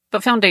work.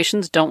 But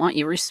foundations don't want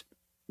you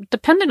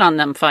dependent on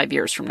them 5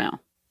 years from now.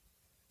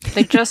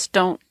 They just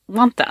don't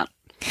want that.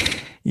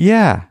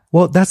 Yeah.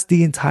 Well,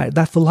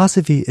 that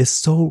philosophy is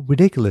so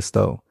ridiculous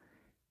though.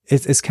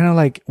 It's kind of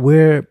like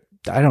we're,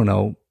 I don't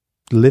know,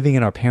 living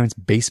in our parents'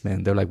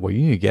 basement. They're like, well,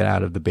 you need to get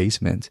out of the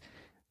basement.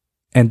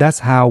 And that's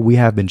how we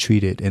have been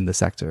treated in the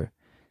sector.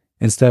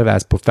 Instead of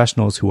as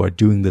professionals who are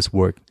doing this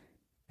work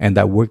and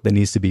that work that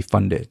needs to be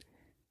funded.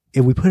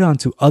 If we put it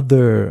onto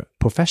other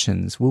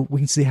professions, we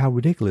can see how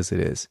ridiculous it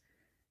is.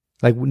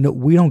 Like,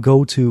 we don't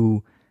go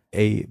to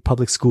a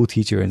public school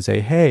teacher and say,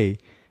 hey,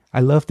 I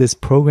love this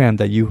program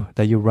that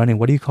you're running.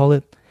 What do you call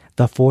it?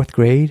 The fourth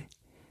grade?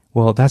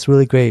 Well, that's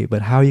really great,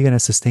 but how are you going to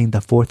sustain the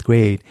fourth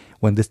grade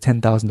when this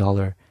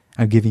 $10,000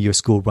 I'm giving your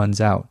school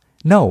runs out?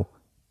 No,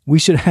 we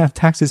should have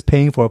taxes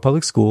paying for our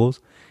public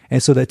schools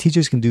and so that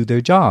teachers can do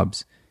their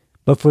jobs.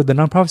 But for the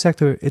nonprofit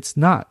sector, it's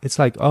not. It's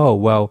like, oh,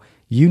 well,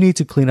 you need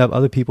to clean up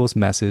other people's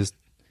messes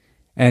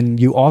and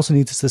you also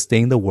need to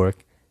sustain the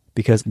work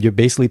because you're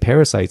basically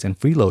parasites and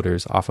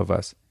freeloaders off of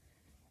us.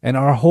 And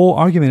our whole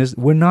argument is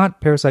we're not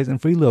parasites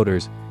and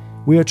freeloaders.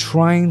 We are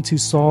trying to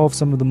solve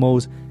some of the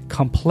most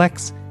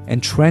complex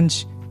and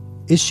trench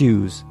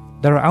issues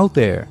that are out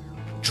there.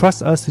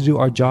 Trust us to do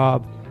our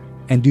job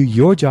and do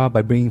your job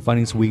by bringing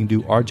funding so we can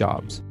do our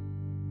jobs.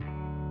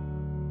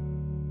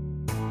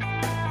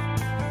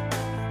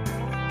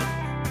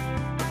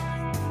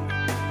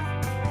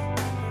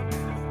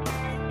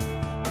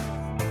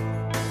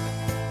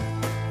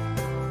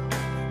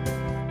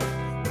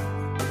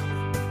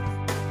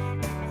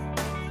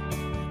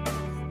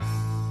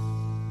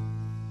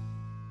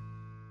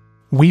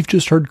 We've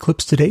just heard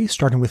clips today,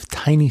 starting with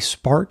Tiny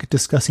Spark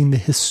discussing the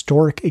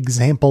historic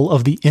example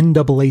of the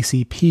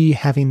NAACP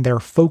having their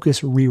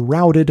focus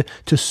rerouted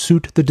to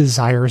suit the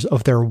desires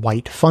of their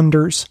white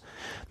funders.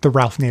 The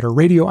Ralph Nader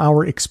Radio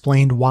Hour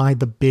explained why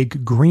the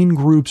big green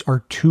groups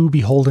are too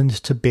beholden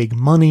to big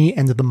money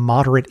and the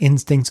moderate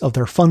instincts of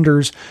their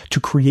funders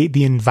to create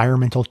the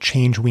environmental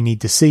change we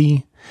need to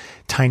see.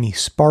 Tiny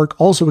Spark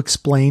also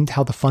explained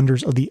how the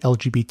funders of the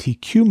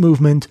LGBTQ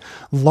movement,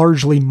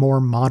 largely more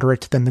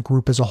moderate than the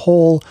group as a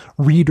whole,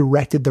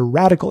 redirected the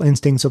radical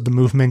instincts of the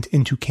movement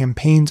into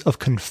campaigns of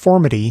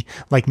conformity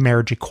like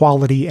marriage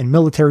equality and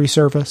military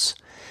service.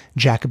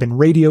 Jacobin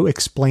Radio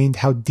explained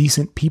how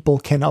decent people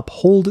can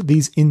uphold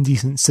these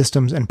indecent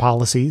systems and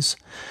policies.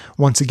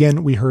 Once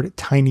again, we heard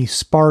Tiny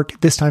Spark,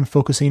 this time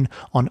focusing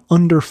on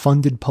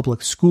underfunded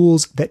public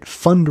schools that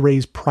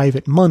fundraise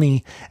private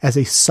money as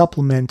a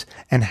supplement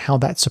and how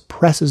that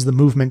suppresses the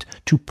movement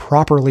to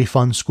properly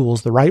fund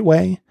schools the right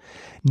way.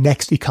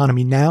 Next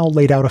Economy Now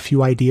laid out a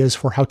few ideas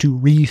for how to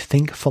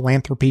rethink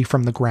philanthropy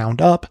from the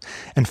ground up.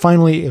 And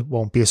finally, it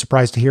won't be a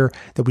surprise to hear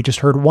that we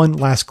just heard one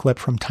last clip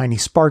from Tiny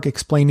Spark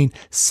explaining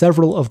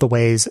several of the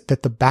ways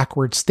that the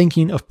backwards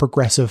thinking of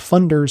progressive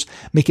funders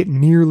make it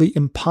nearly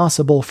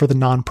impossible for the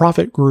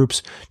nonprofit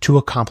groups to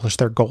accomplish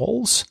their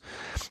goals.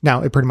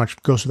 Now, it pretty much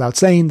goes without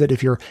saying that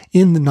if you're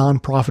in the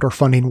nonprofit or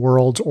funding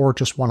worlds or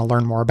just want to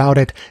learn more about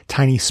it,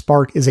 Tiny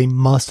Spark is a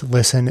must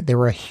listen. They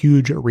were a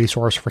huge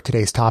resource for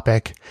today's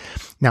topic.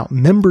 Now,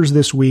 members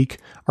this week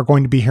are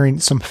going to be hearing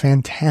some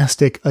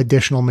fantastic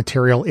additional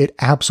material. It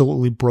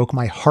absolutely broke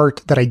my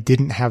heart that I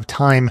didn't have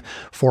time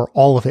for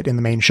all of it in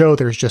the main show.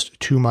 There's just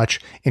too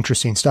much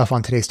interesting stuff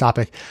on today's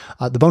topic.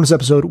 The bonus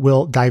episode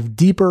will dive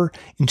deeper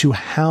into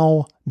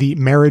how the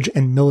marriage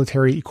and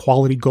military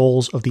equality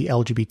goals of the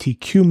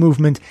LGBTQ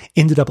movement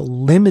ended up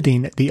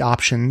limiting the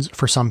options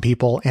for some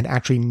people and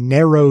actually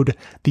narrowed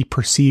the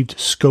perceived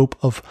scope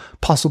of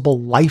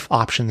possible life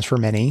options for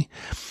many.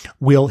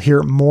 We'll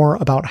hear more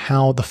about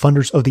how the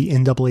funders of the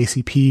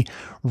NAACP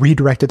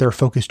redirected their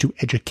focus to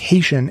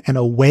education and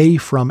away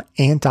from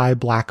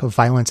anti-Black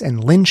violence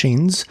and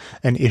lynchings,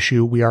 an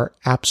issue we are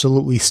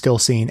absolutely still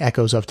seeing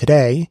echoes of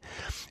today.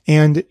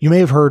 And you may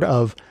have heard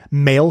of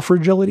male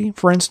fragility,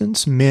 for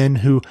instance, men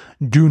who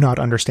do not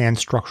understand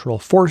structural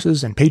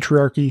forces and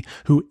patriarchy,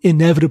 who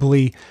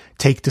inevitably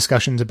take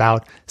discussions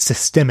about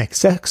systemic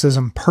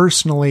sexism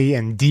personally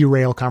and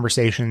derail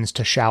conversations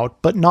to shout,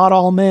 but not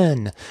all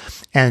men.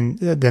 And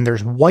then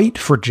there's white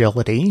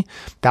fragility.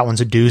 That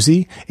one's a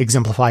doozy,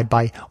 exemplified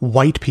by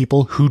white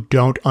people who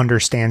don't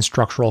understand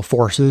structural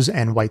forces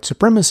and white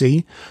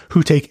supremacy,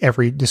 who take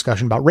every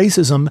discussion about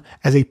racism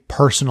as a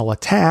personal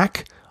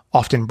attack,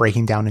 often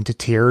breaking down into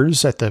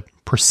tears at the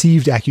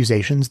perceived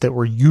accusations that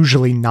were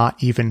usually not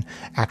even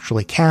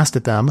actually cast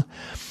at them.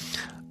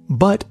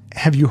 But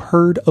have you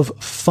heard of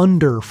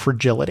funder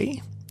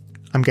fragility?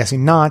 I'm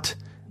guessing not,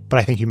 but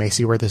I think you may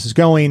see where this is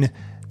going.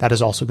 That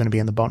is also going to be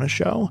in the bonus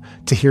show.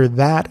 To hear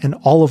that and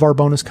all of our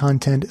bonus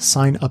content,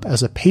 sign up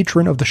as a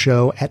patron of the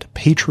show at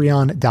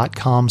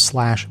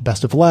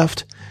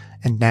patreon.com/bestofleft.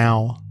 And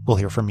now we'll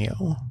hear from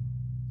you.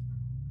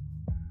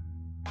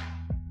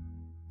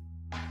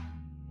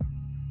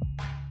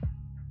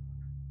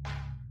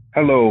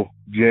 Hello,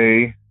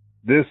 Jay.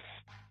 This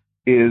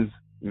is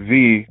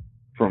V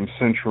from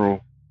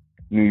Central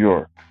New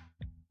York.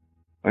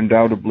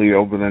 Undoubtedly,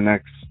 over the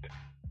next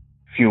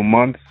few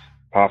months,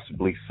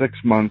 possibly 6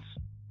 months,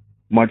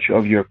 much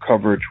of your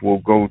coverage will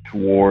go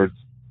towards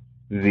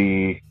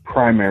the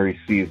primary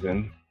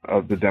season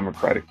of the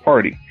Democratic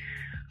Party.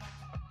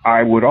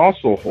 I would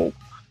also hope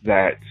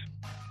that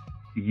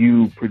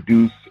you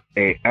produce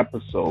an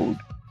episode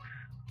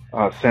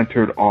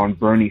centered on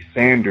Bernie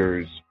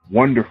Sanders'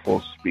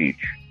 wonderful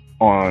speech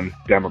on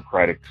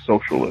democratic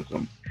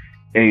socialism,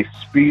 a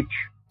speech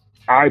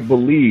I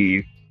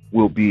believe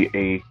will be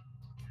a,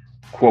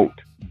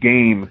 quote,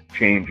 game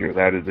changer.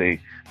 That is a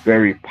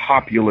very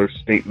popular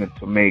statement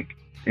to make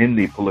in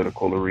the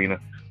political arena,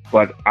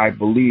 but I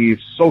believe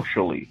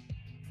socially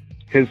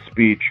his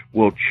speech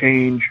will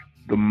change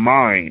the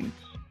minds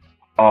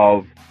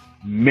of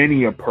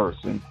many a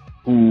person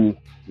who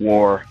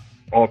were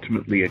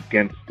ultimately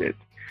against it.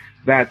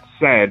 That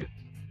said,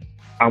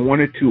 I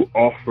wanted to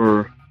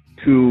offer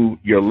to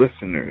your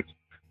listeners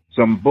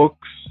some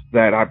books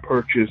that I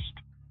purchased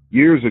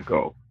years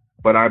ago,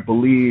 but I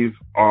believe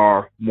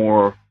are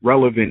more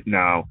relevant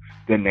now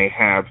than they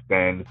have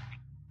been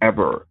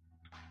ever.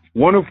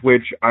 One of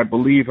which I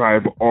believe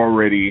I've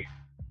already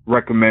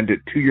recommended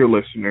to your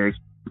listeners,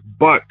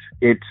 but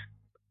it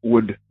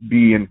would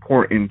be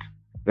important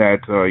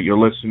that your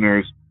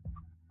listeners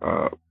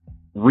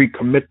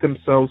recommit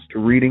themselves to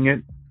reading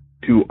it,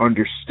 to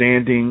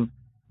understanding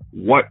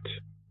what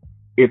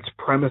its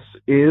premise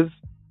is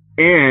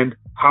and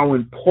how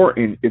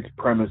important its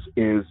premise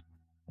is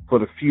for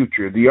the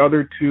future. The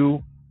other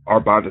two are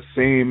by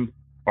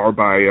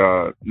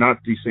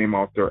not the same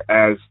author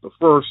as the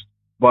first,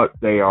 but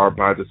they are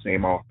by the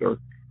same author,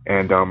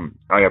 and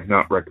I have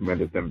not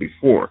recommended them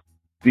before.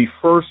 The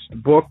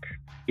first book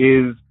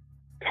is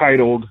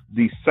titled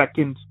The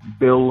Second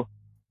Bill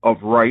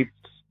of Rights,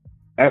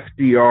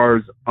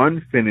 FDR's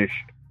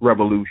Unfinished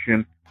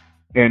Revolution,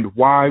 and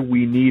Why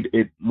We Need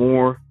It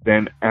More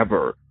Than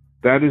Ever.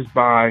 That is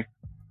by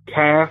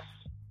Cass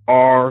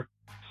R.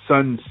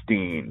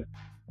 Sunstein.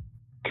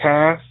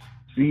 Cass,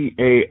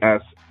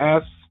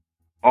 C-A-S-S,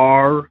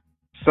 R.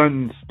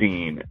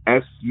 Sunstein,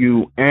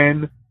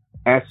 S-U-N-S-T-E-I-N.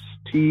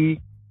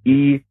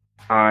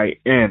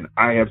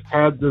 I have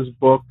had this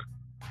book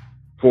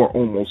for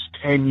almost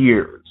 10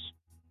 years,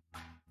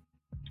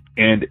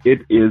 and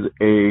it is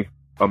a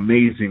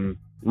amazing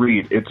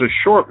read. It's a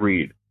short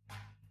read,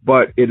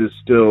 but it is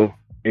still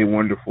a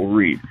wonderful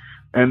read.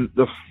 And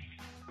the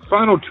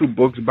final two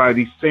books by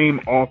the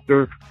same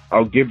author,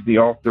 I'll give the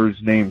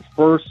author's name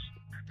first,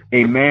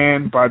 a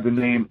man by the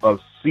name of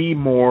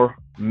Seymour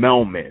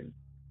Melman,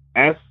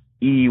 S-E-Y-M-O-U-R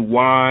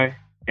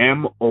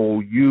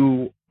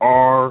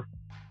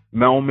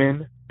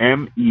Melman,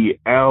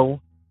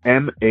 M-E-L-M-A-N.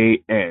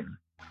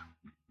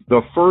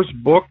 The first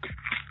book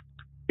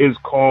is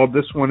called,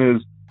 this one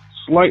is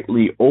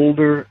slightly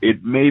older.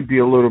 It may be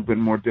a little bit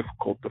more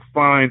difficult to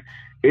find.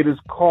 It is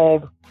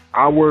called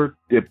Our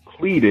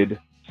Depleted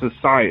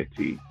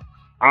Society.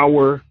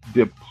 Our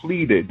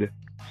Depleted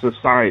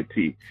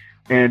Society.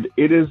 And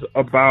it is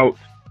about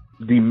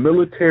the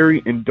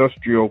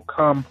military-industrial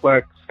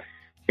complex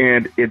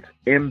and its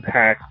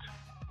impact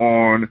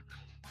on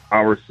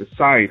our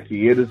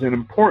society. It is an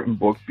important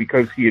book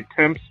because he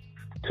attempts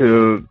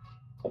to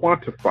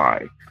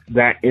quantify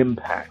that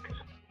impact.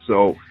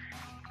 So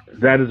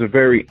that is a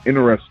very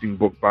interesting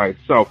book by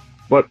itself.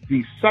 But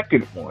the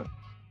second one,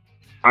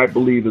 I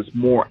believe, is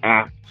more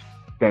apt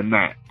than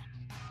that.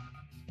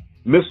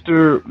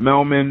 Mr.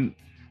 Melman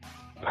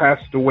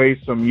passed away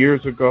some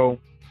years ago,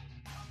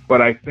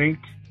 but I think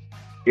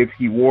if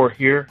he were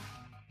here,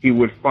 he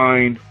would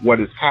find what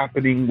is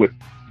happening with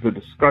the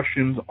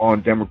discussions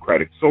on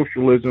democratic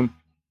socialism,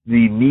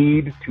 the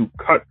need to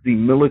cut the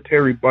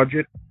military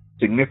budget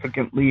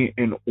significantly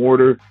in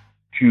order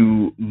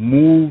to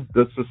move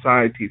the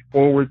society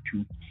forward,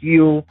 to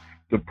heal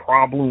the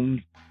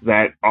problems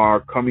that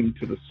are coming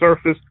to the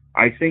surface.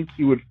 I think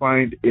he would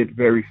find it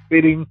very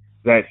fitting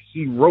that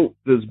he wrote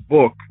this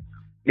book,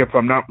 if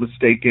I'm not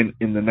mistaken,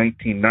 in the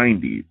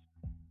 1990s.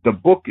 The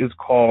book is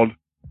called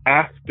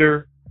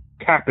After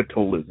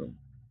Capitalism.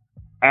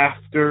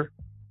 After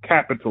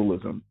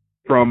Capitalism,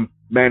 from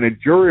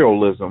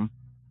managerialism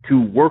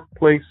to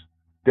workplace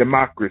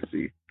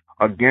democracy.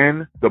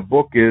 Again, the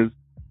book is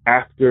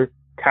After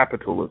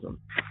Capitalism.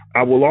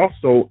 I will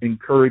also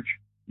encourage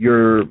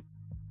your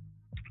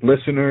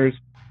listeners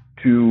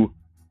to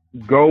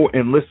go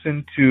and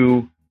listen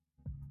to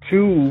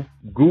 2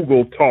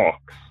 Google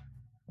Talks.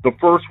 The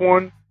first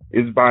one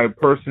is by a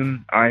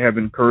person I have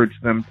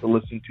encouraged them to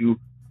listen to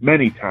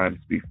many times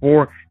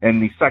before, and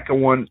the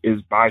second one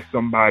is by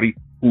somebody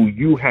who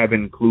you have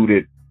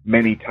included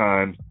many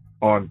times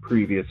on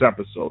previous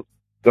episodes.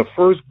 The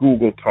first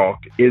Google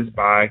Talk is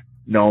by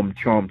Noam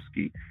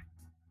Chomsky.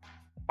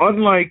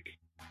 Unlike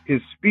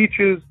his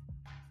speeches,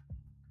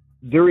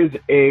 there is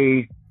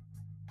a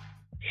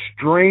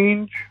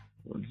strange,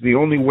 it's the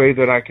only way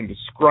that I can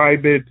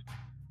describe it,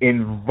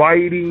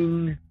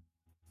 inviting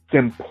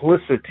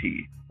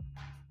simplicity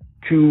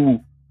to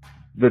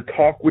the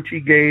talk which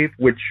he gave,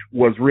 which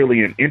was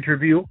really an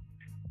interview,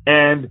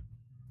 and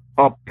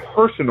a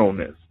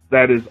personalness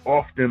that is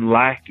often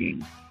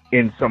lacking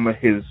in some of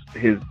his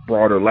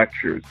broader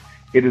lectures.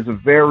 It is a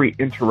very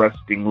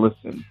interesting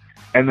listen.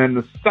 And then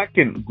the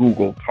second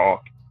Google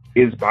Talk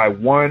is by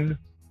one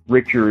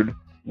Richard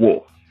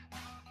Wolff.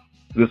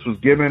 This was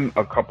given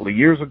a couple of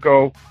years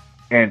ago,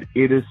 and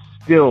it is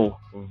still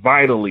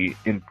vitally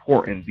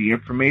important. The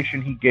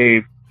information he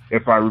gave,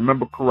 if I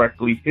remember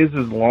correctly, his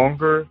is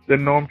longer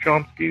than Noam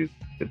Chomsky's.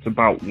 It's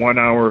about 1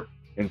 hour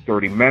and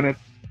 30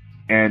 minutes.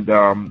 And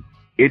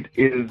it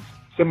is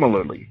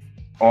similarly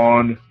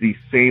on the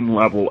same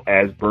level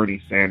as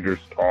Bernie Sanders'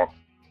 talk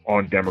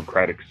on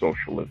democratic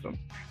socialism.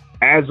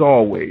 As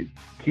always,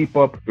 keep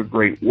up the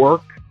great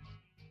work.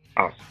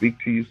 I'll speak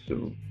to you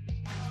soon.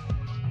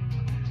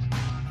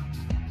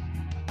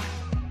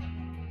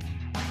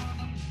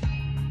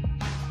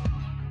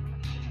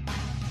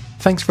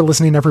 Thanks for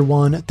listening,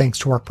 everyone. Thanks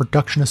to our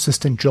production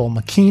assistant, Joel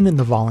McKean, and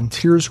the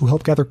volunteers who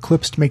helped gather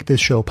clips to make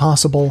this show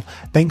possible.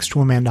 Thanks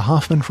to Amanda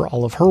Hoffman for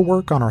all of her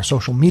work on our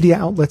social media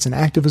outlets and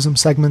activism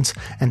segments.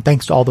 And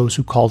thanks to all those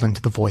who called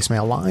into the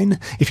voicemail line.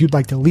 If you'd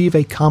like to leave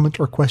a comment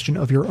or question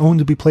of your own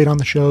to be played on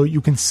the show, you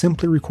can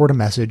simply record a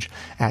message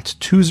at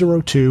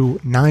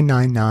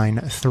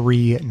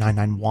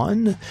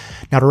 202-999-3991.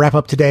 Now, to wrap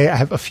up today, I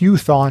have a few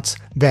thoughts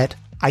that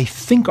I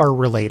think are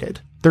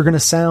related. They're going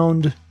to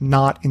sound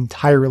not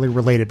entirely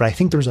related, but I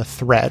think there's a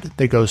thread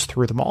that goes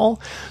through them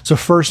all. So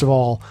first of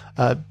all,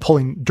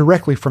 pulling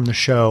directly from the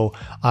show,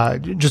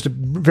 just a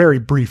very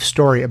brief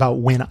story about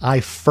when I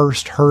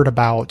first heard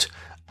about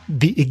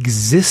the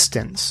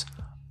existence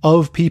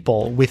of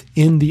people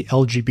within the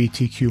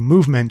LGBTQ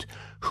movement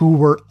who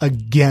were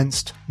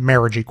against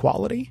marriage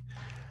equality.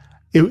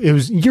 It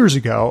was years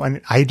ago, and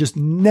I just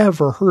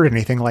never heard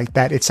anything like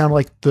that. It sounded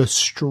like the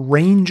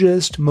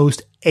strangest,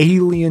 most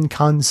alien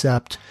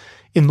concept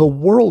in the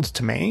world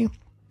to me,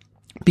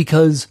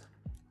 because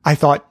I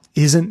thought,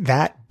 isn't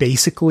that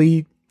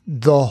basically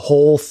the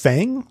whole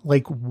thing?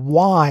 Like,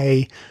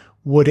 why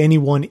would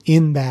anyone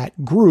in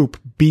that group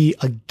be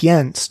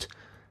against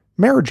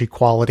marriage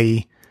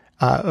equality?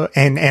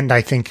 And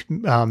I think,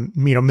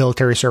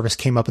 military service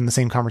came up in the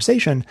same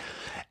conversation,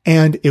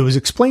 and it was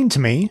explained to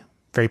me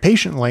very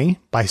patiently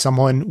by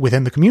someone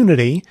within the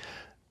community.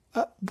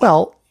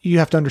 Well, you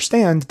have to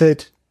understand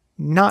that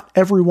not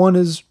everyone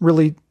is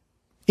really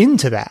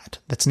into that.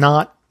 That's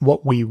not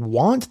what we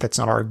want. That's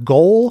not our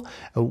goal.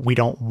 We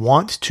don't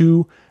want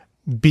to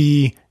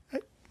be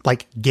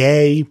like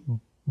gay,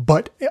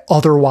 but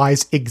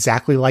otherwise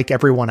exactly like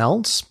everyone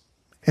else.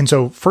 And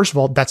so, first of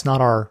all, that's not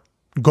our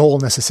goal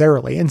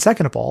necessarily. And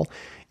second of all,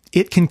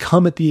 it can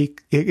come at the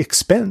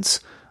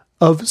expense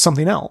of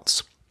something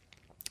else.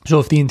 So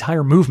if the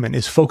entire movement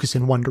is focused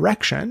in one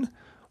direction,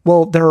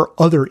 well, there are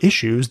other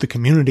issues the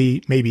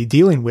community may be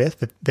dealing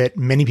with that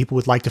many people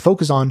would like to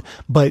focus on,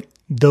 but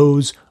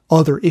those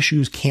other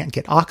issues can't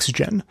get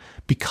oxygen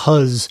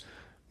because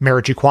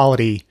marriage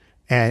equality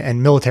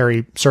and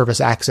military service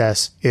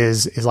access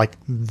is like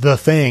the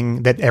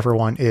thing that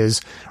everyone is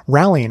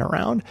rallying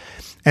around.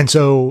 And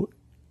so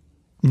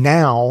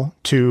now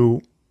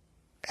to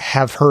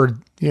have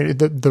heard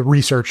the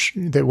research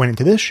that went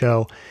into this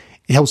show,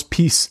 it helps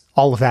piece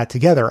all of that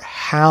together,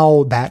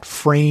 how that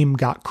frame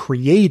got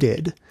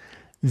created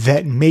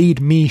that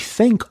made me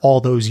think all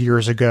those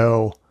years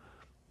ago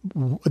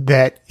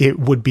that it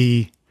would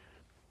be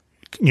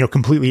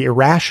completely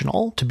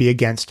irrational to be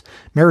against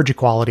marriage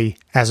equality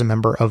as a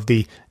member of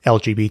the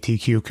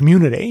LGBTQ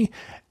community.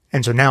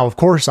 And so now, of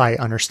course, I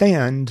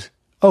understand,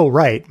 oh,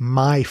 right,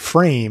 my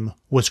frame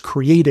was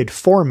created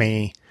for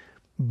me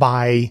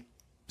by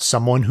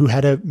someone who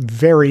had a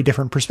very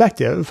different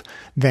perspective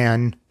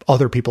than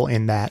other people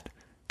in that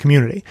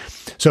community.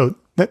 So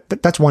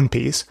that's one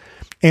piece.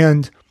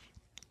 And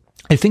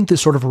I think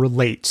this sort of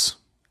relates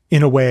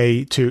in a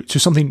way to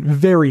something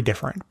very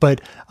different.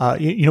 But,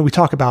 we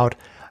talk about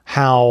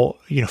how,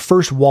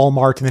 first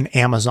Walmart and then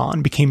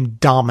Amazon became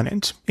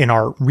dominant in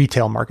our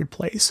retail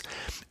marketplace.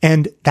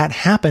 And that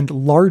happened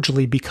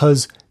largely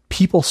because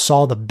people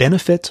saw the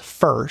benefits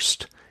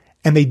first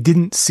and they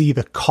didn't see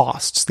the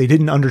costs. They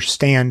didn't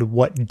understand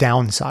what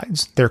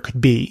downsides there could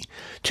be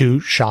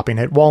to shopping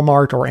at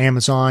Walmart or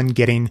Amazon,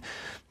 getting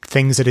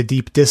things at a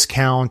deep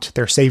discount.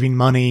 They're saving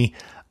money.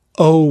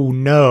 Oh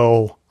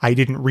no, I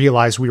didn't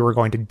realize we were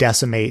going to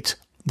decimate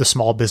the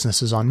small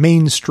businesses on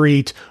Main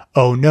Street.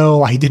 Oh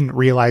no, I didn't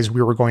realize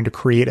we were going to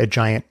create a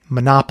giant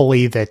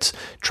monopoly that's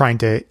trying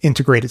to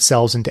integrate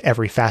itself into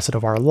every facet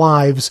of our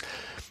lives.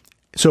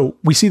 So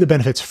we see the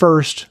benefits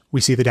first,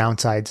 we see the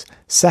downsides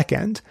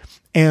second.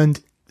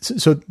 And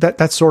so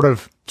that's sort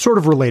of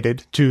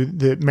related to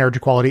the marriage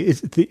equality.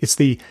 It's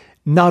the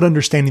not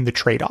understanding the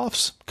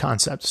trade-offs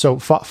concept. So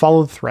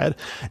follow the thread.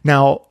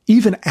 Now,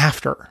 even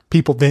after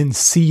people then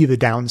see the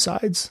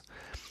downsides,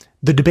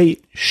 the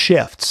debate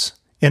shifts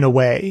in a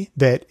way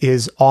that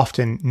is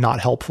often not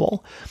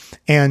helpful.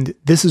 And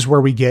this is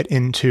where we get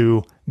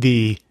into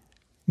the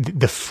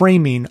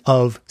framing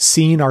of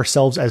seeing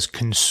ourselves as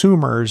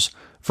consumers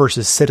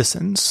versus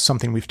citizens,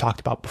 something we've talked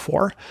about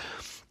before.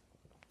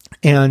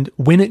 And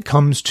when it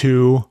comes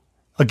to,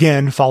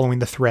 again, following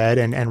the thread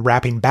and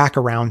wrapping back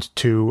around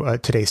to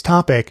today's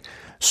topic,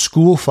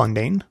 school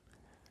funding,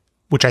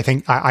 which I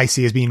think I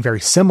see as being very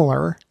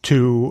similar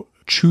to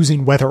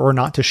choosing whether or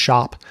not to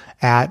shop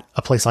at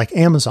a place like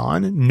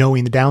Amazon,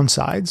 knowing the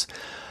downsides,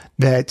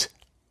 that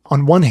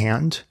on one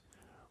hand,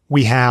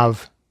 we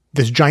have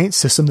this giant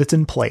system that's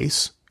in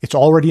place. It's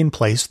already in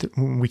place.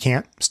 We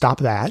can't stop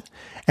that.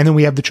 And then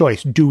we have the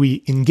choice. Do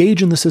we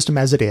engage in the system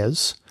as it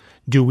is?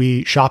 Do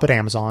we shop at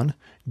Amazon?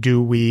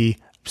 Do we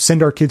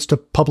send our kids to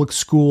public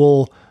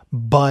school,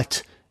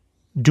 but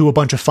do a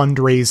bunch of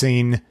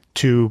fundraising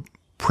to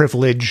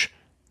privilege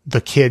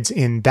the kids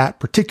in that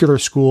particular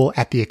school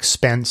at the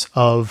expense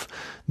of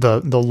the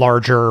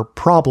larger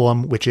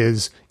problem, which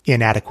is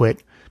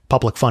inadequate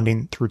public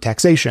funding through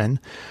taxation?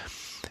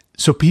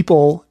 So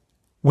people,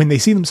 when they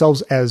see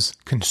themselves as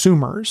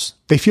consumers,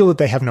 they feel that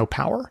they have no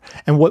power.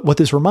 And what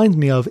this reminds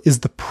me of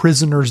is the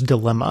prisoner's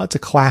dilemma. It's a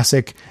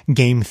classic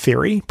game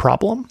theory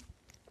problem.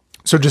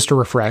 So just to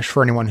refresh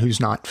for anyone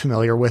who's not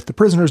familiar with the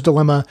prisoner's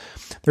dilemma,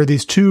 there are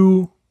these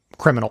two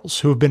criminals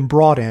who have been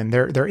brought in.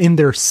 They're in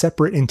their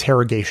separate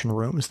interrogation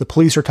rooms. The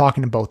police are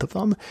talking to both of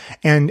them,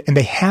 and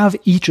they have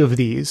each of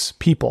these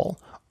people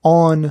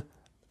on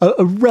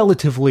a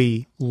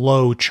relatively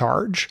low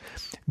charge.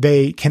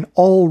 They can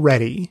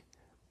already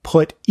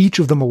put each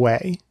of them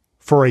away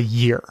for a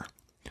year,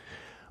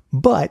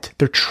 but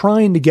they're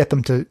trying to get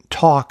them to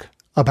talk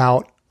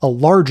about a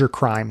larger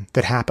crime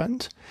that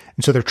happened.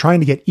 And so they're trying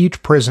to get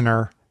each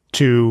prisoner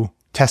to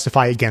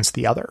testify against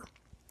the other.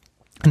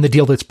 And the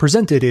deal that's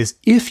presented is,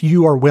 if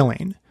you are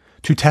willing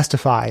to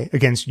testify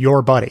against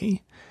your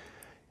buddy,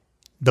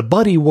 the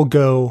buddy will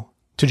go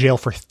to jail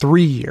for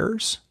 3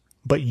 years,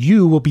 but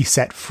you will be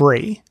set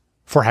free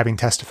for having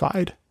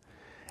testified.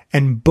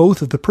 And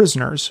both of the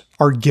prisoners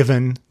are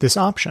given this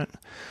option.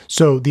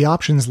 So the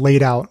options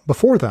laid out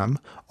before them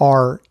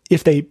are,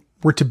 if they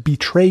were to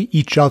betray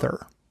each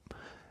other,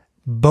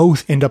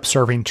 both end up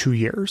serving 2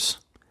 years.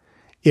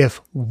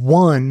 If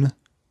one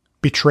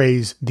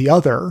betrays the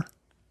other,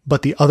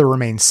 but the other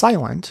remains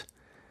silent,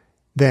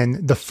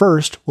 then the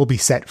first will be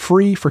set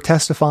free for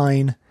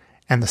testifying,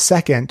 and the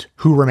second,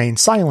 who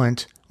remains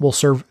silent, will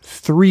serve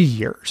 3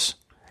 years.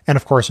 And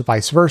of course,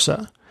 vice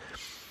versa.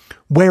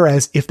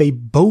 Whereas if they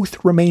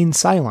both remain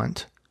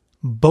silent,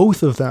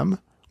 both of them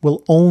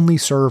will only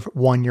serve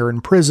 1 year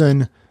in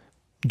prison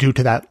due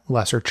to that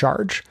lesser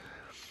charge.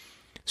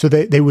 So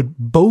they would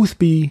both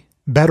be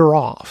better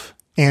off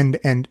and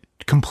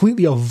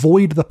completely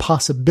avoid the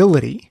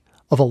possibility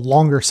of a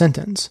longer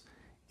sentence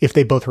if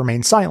they both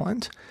remain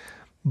silent.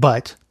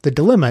 But the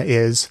dilemma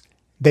is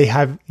they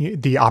have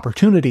the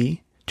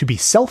opportunity to be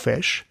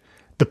selfish,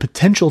 the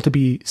potential to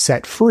be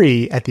set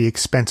free at the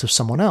expense of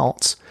someone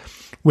else,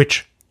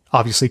 which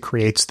obviously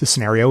creates the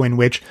scenario in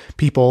which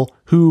people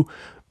who,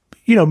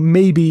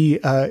 maybe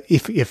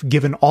if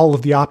given all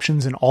of the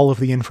options and all of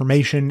the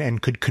information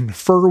and could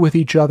confer with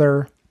each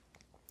other,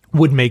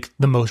 would make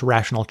the most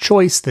rational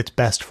choice that's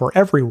best for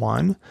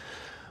everyone,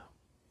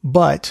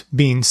 but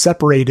being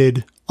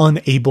separated,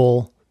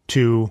 unable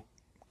to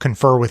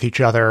confer with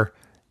each other,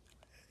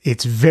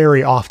 it's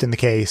very often the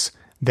case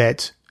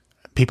that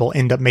people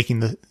end up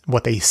making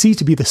what they see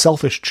to be the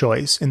selfish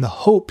choice in the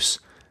hopes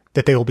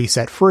that they will be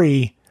set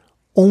free,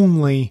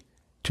 only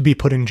to be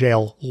put in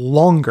jail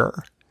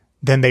longer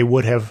than they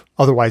would have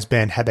otherwise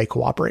been had they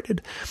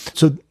cooperated.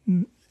 So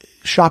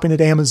shopping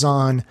at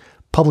Amazon,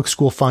 public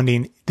school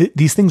funding,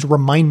 these things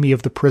remind me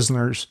of the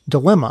prisoner's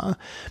dilemma,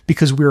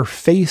 because we're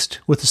faced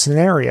with a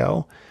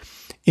scenario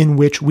in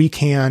which we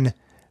can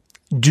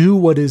do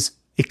what is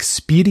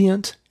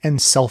expedient and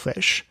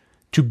selfish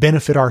to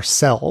benefit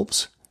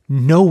ourselves,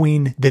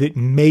 knowing that it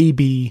may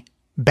be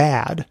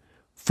bad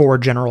for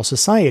general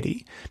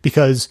society.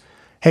 Because,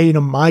 hey,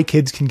 my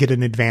kids can get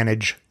an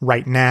advantage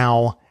right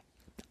now.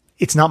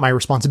 It's not my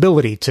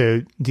responsibility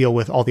to deal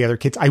with all the other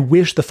kids. I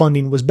wish the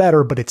funding was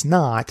better, but it's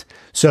not.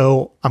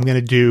 So I'm going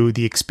to do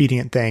the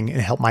expedient thing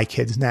and help my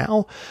kids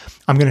now.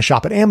 I'm going to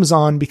shop at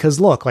Amazon because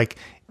look,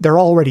 they're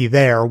already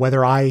there.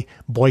 Whether I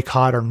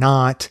boycott or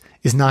not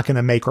is not going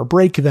to make or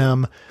break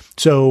them.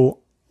 So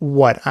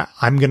what?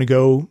 I'm going to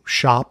go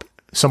shop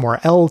somewhere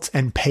else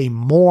and pay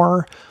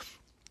more,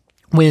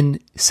 when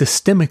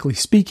systemically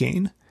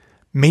speaking,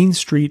 Main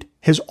Street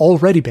has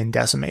already been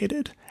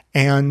decimated.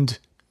 And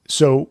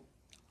so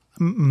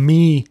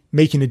me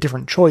making a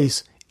different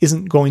choice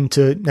isn't going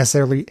to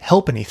necessarily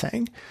help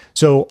anything.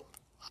 So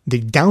the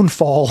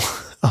downfall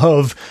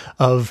of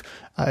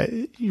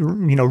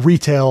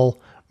retail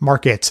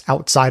markets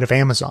outside of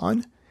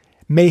Amazon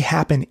may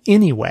happen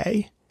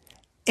anyway,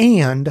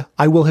 and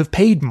I will have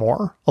paid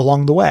more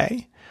along the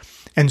way.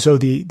 And so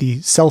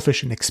the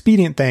selfish and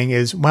expedient thing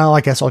is, well,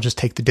 I guess I'll just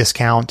take the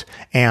discount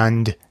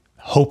and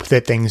hope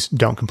that things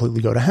don't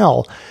completely go to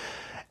hell.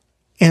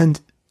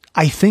 And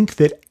I think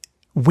that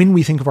when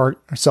we think of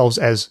ourselves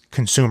as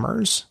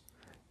consumers,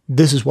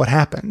 this is what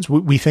happens.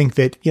 We think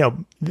that,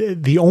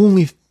 the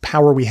only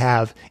power we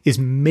have is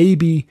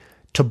maybe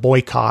to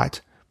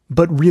boycott,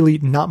 but really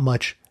not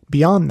much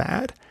beyond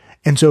that.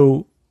 And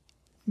so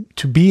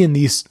to be in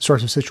these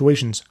sorts of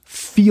situations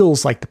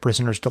feels like the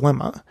prisoner's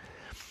dilemma.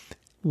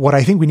 What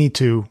I think we need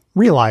to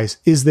realize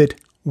is that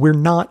we're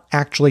not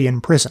actually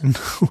in prison.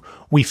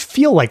 We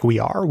feel like we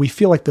are. We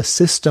feel like the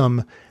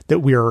system that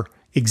we're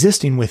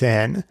existing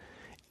within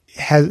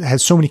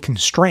has so many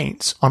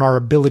constraints on our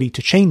ability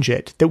to change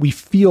it that we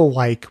feel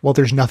like, well,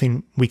 there's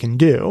nothing we can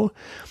do.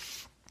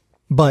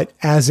 But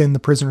as in the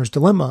prisoner's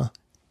dilemma,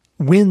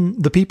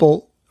 when the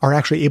people are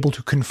actually able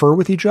to confer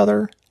with each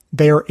other,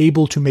 they are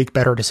able to make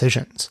better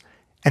decisions.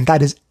 And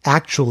that is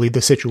actually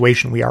the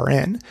situation we are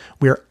in.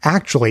 We are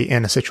actually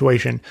in a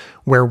situation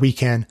where we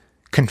can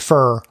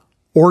confer,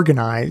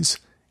 organize,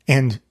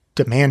 and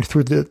demand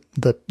through the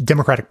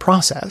democratic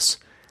process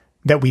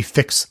that we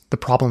fix the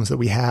problems that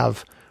we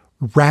have,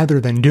 rather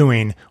than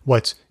doing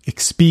what's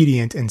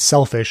expedient and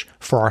selfish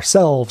for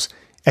ourselves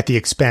at the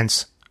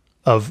expense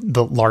of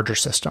the larger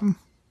system.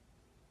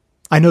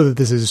 I know that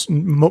this is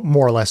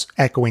more or less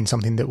echoing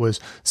something that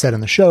was said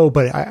in the show,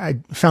 but I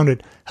found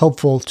it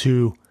helpful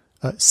to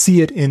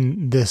see it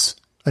in this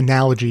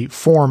analogy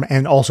form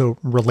and also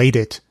relate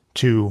it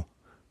to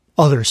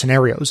other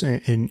scenarios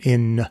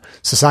in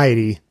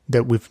society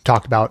that we've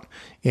talked about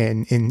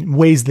in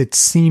ways that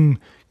seem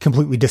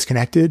completely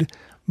disconnected,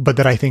 but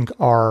that I think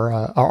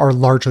are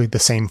largely the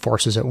same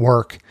forces at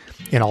work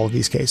in all of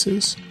these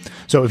cases.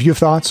 So if you have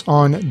thoughts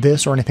on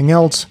this or anything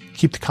else,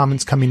 keep the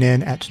comments coming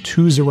in at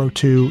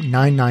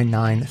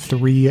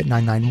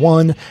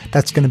 202-999-3991.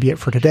 That's going to be it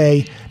for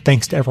today.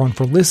 Thanks to everyone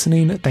for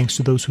listening. Thanks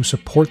to those who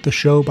support the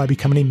show by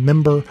becoming a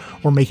member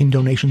or making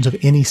donations of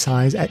any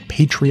size at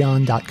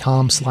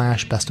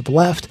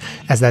patreon.com/bestofleft,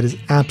 as that is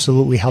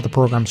absolutely how the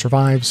program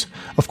survives.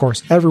 Of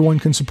course, everyone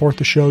can support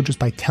the show just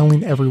by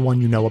telling everyone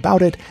you know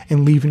about it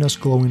and leaving us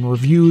glowing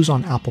reviews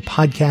on Apple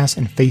Podcasts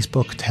and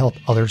Facebook to help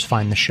others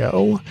find the show.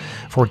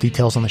 For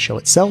details on the show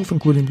itself,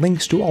 including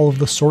links to all of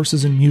the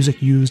sources and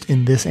music used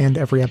in this and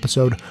every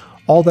episode,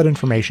 all that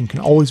information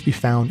can always be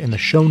found in the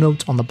show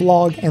notes on the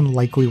blog and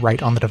likely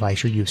right on the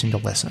device you're using to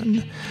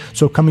listen.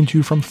 So coming to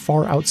you from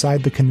far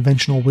outside the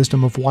conventional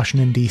wisdom of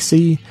Washington,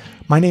 D.C.,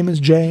 my name is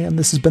Jay, and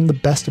this has been the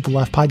Best of the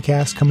Left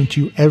podcast, coming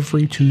to you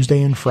every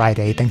Tuesday and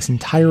Friday, thanks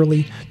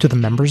entirely to the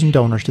members and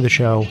donors to the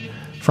show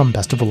from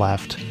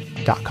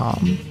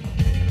bestoftheleft.com.